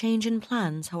been a change in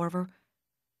plans, however.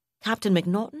 Captain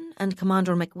McNaughton and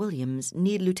Commander McWilliams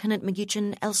need Lieutenant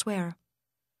McGeechan elsewhere."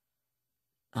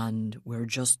 "And we're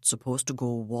just supposed to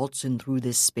go waltzing through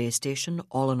this space station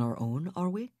all on our own, are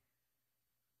we?"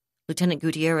 Lieutenant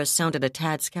Gutierrez sounded a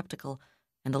tad skeptical,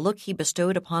 and the look he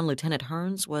bestowed upon Lieutenant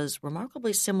Hearns was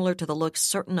remarkably similar to the looks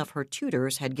certain of her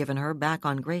tutors had given her back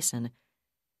on Grayson,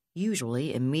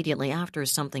 usually immediately after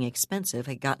something expensive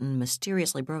had gotten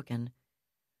mysteriously broken.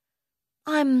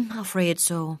 "I'm afraid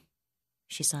so,"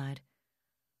 she sighed.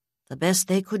 "The best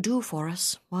they could do for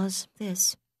us was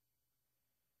this."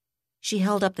 She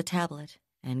held up the tablet,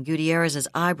 and Gutierrez's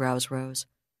eyebrows rose.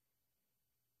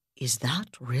 "Is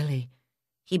that really—"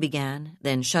 he began,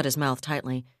 then shut his mouth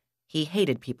tightly. He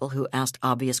hated people who asked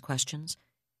obvious questions.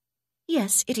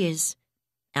 "Yes, it is,"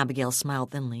 Abigail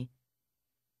smiled thinly.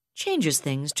 "Changes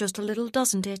things just a little,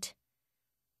 doesn't it?"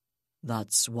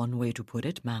 "That's one way to put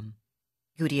it, ma'am,"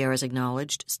 Gutierrez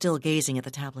acknowledged, still gazing at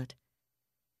the tablet.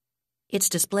 Its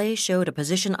display showed a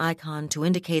position icon to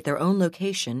indicate their own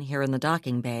location here in the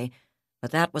docking bay,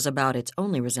 but that was about its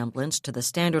only resemblance to the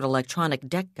standard electronic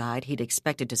deck guide he'd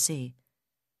expected to see.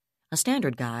 A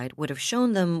standard guide would have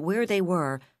shown them where they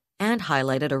were and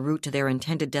highlighted a route to their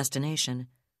intended destination.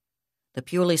 The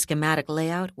purely schematic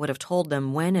layout would have told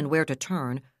them when and where to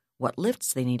turn, what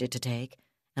lifts they needed to take,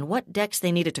 and what decks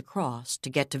they needed to cross to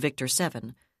get to Victor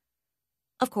 7.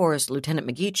 Of course, Lieutenant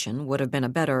McGeechan would have been a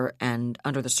better and,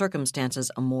 under the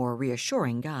circumstances, a more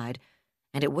reassuring guide,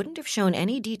 and it wouldn't have shown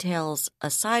any details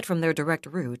aside from their direct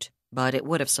route, but it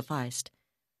would have sufficed.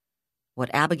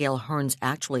 What Abigail Hearns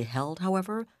actually held,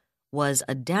 however, was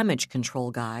a damage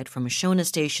control guide from Shona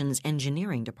Station's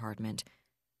engineering department.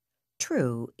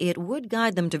 True, it would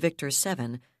guide them to Victor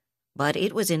 7, but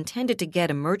it was intended to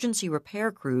get emergency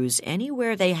repair crews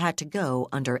anywhere they had to go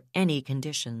under any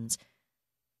conditions.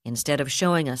 Instead of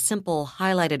showing a simple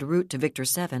highlighted route to Victor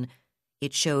 7,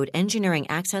 it showed engineering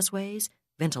accessways,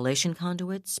 ventilation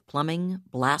conduits, plumbing,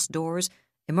 blast doors,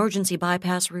 emergency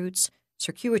bypass routes,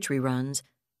 circuitry runs,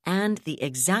 and the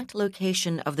exact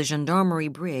location of the gendarmerie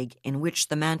brig in which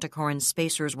the Manticoran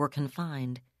spacers were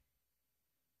confined.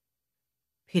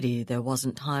 "Pity there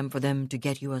wasn't time for them to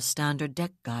get you a standard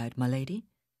deck guide, my lady,"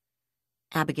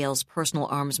 Abigail's personal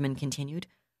armsman continued.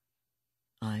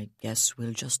 "I guess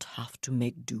we'll just have to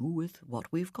make do with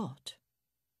what we've got."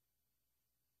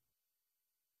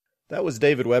 That was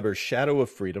David Weber's Shadow of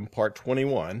Freedom, Part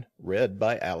 21, read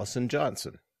by Allison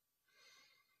Johnson.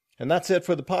 And that's it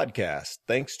for the podcast.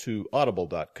 Thanks to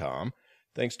Audible.com,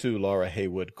 thanks to Laura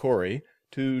Haywood Corey,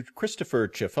 to Christopher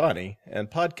Ciafani,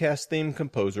 and podcast theme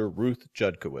composer Ruth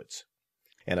Judkowitz.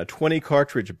 And a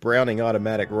 20-cartridge Browning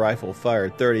automatic rifle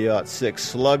fired .30-06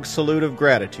 slug salute of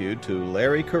gratitude to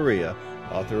Larry Correia,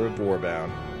 author of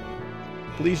Warbound.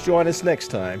 Please join us next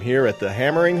time here at the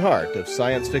hammering heart of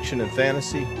science fiction and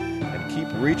fantasy, and keep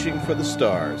reaching for the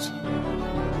stars.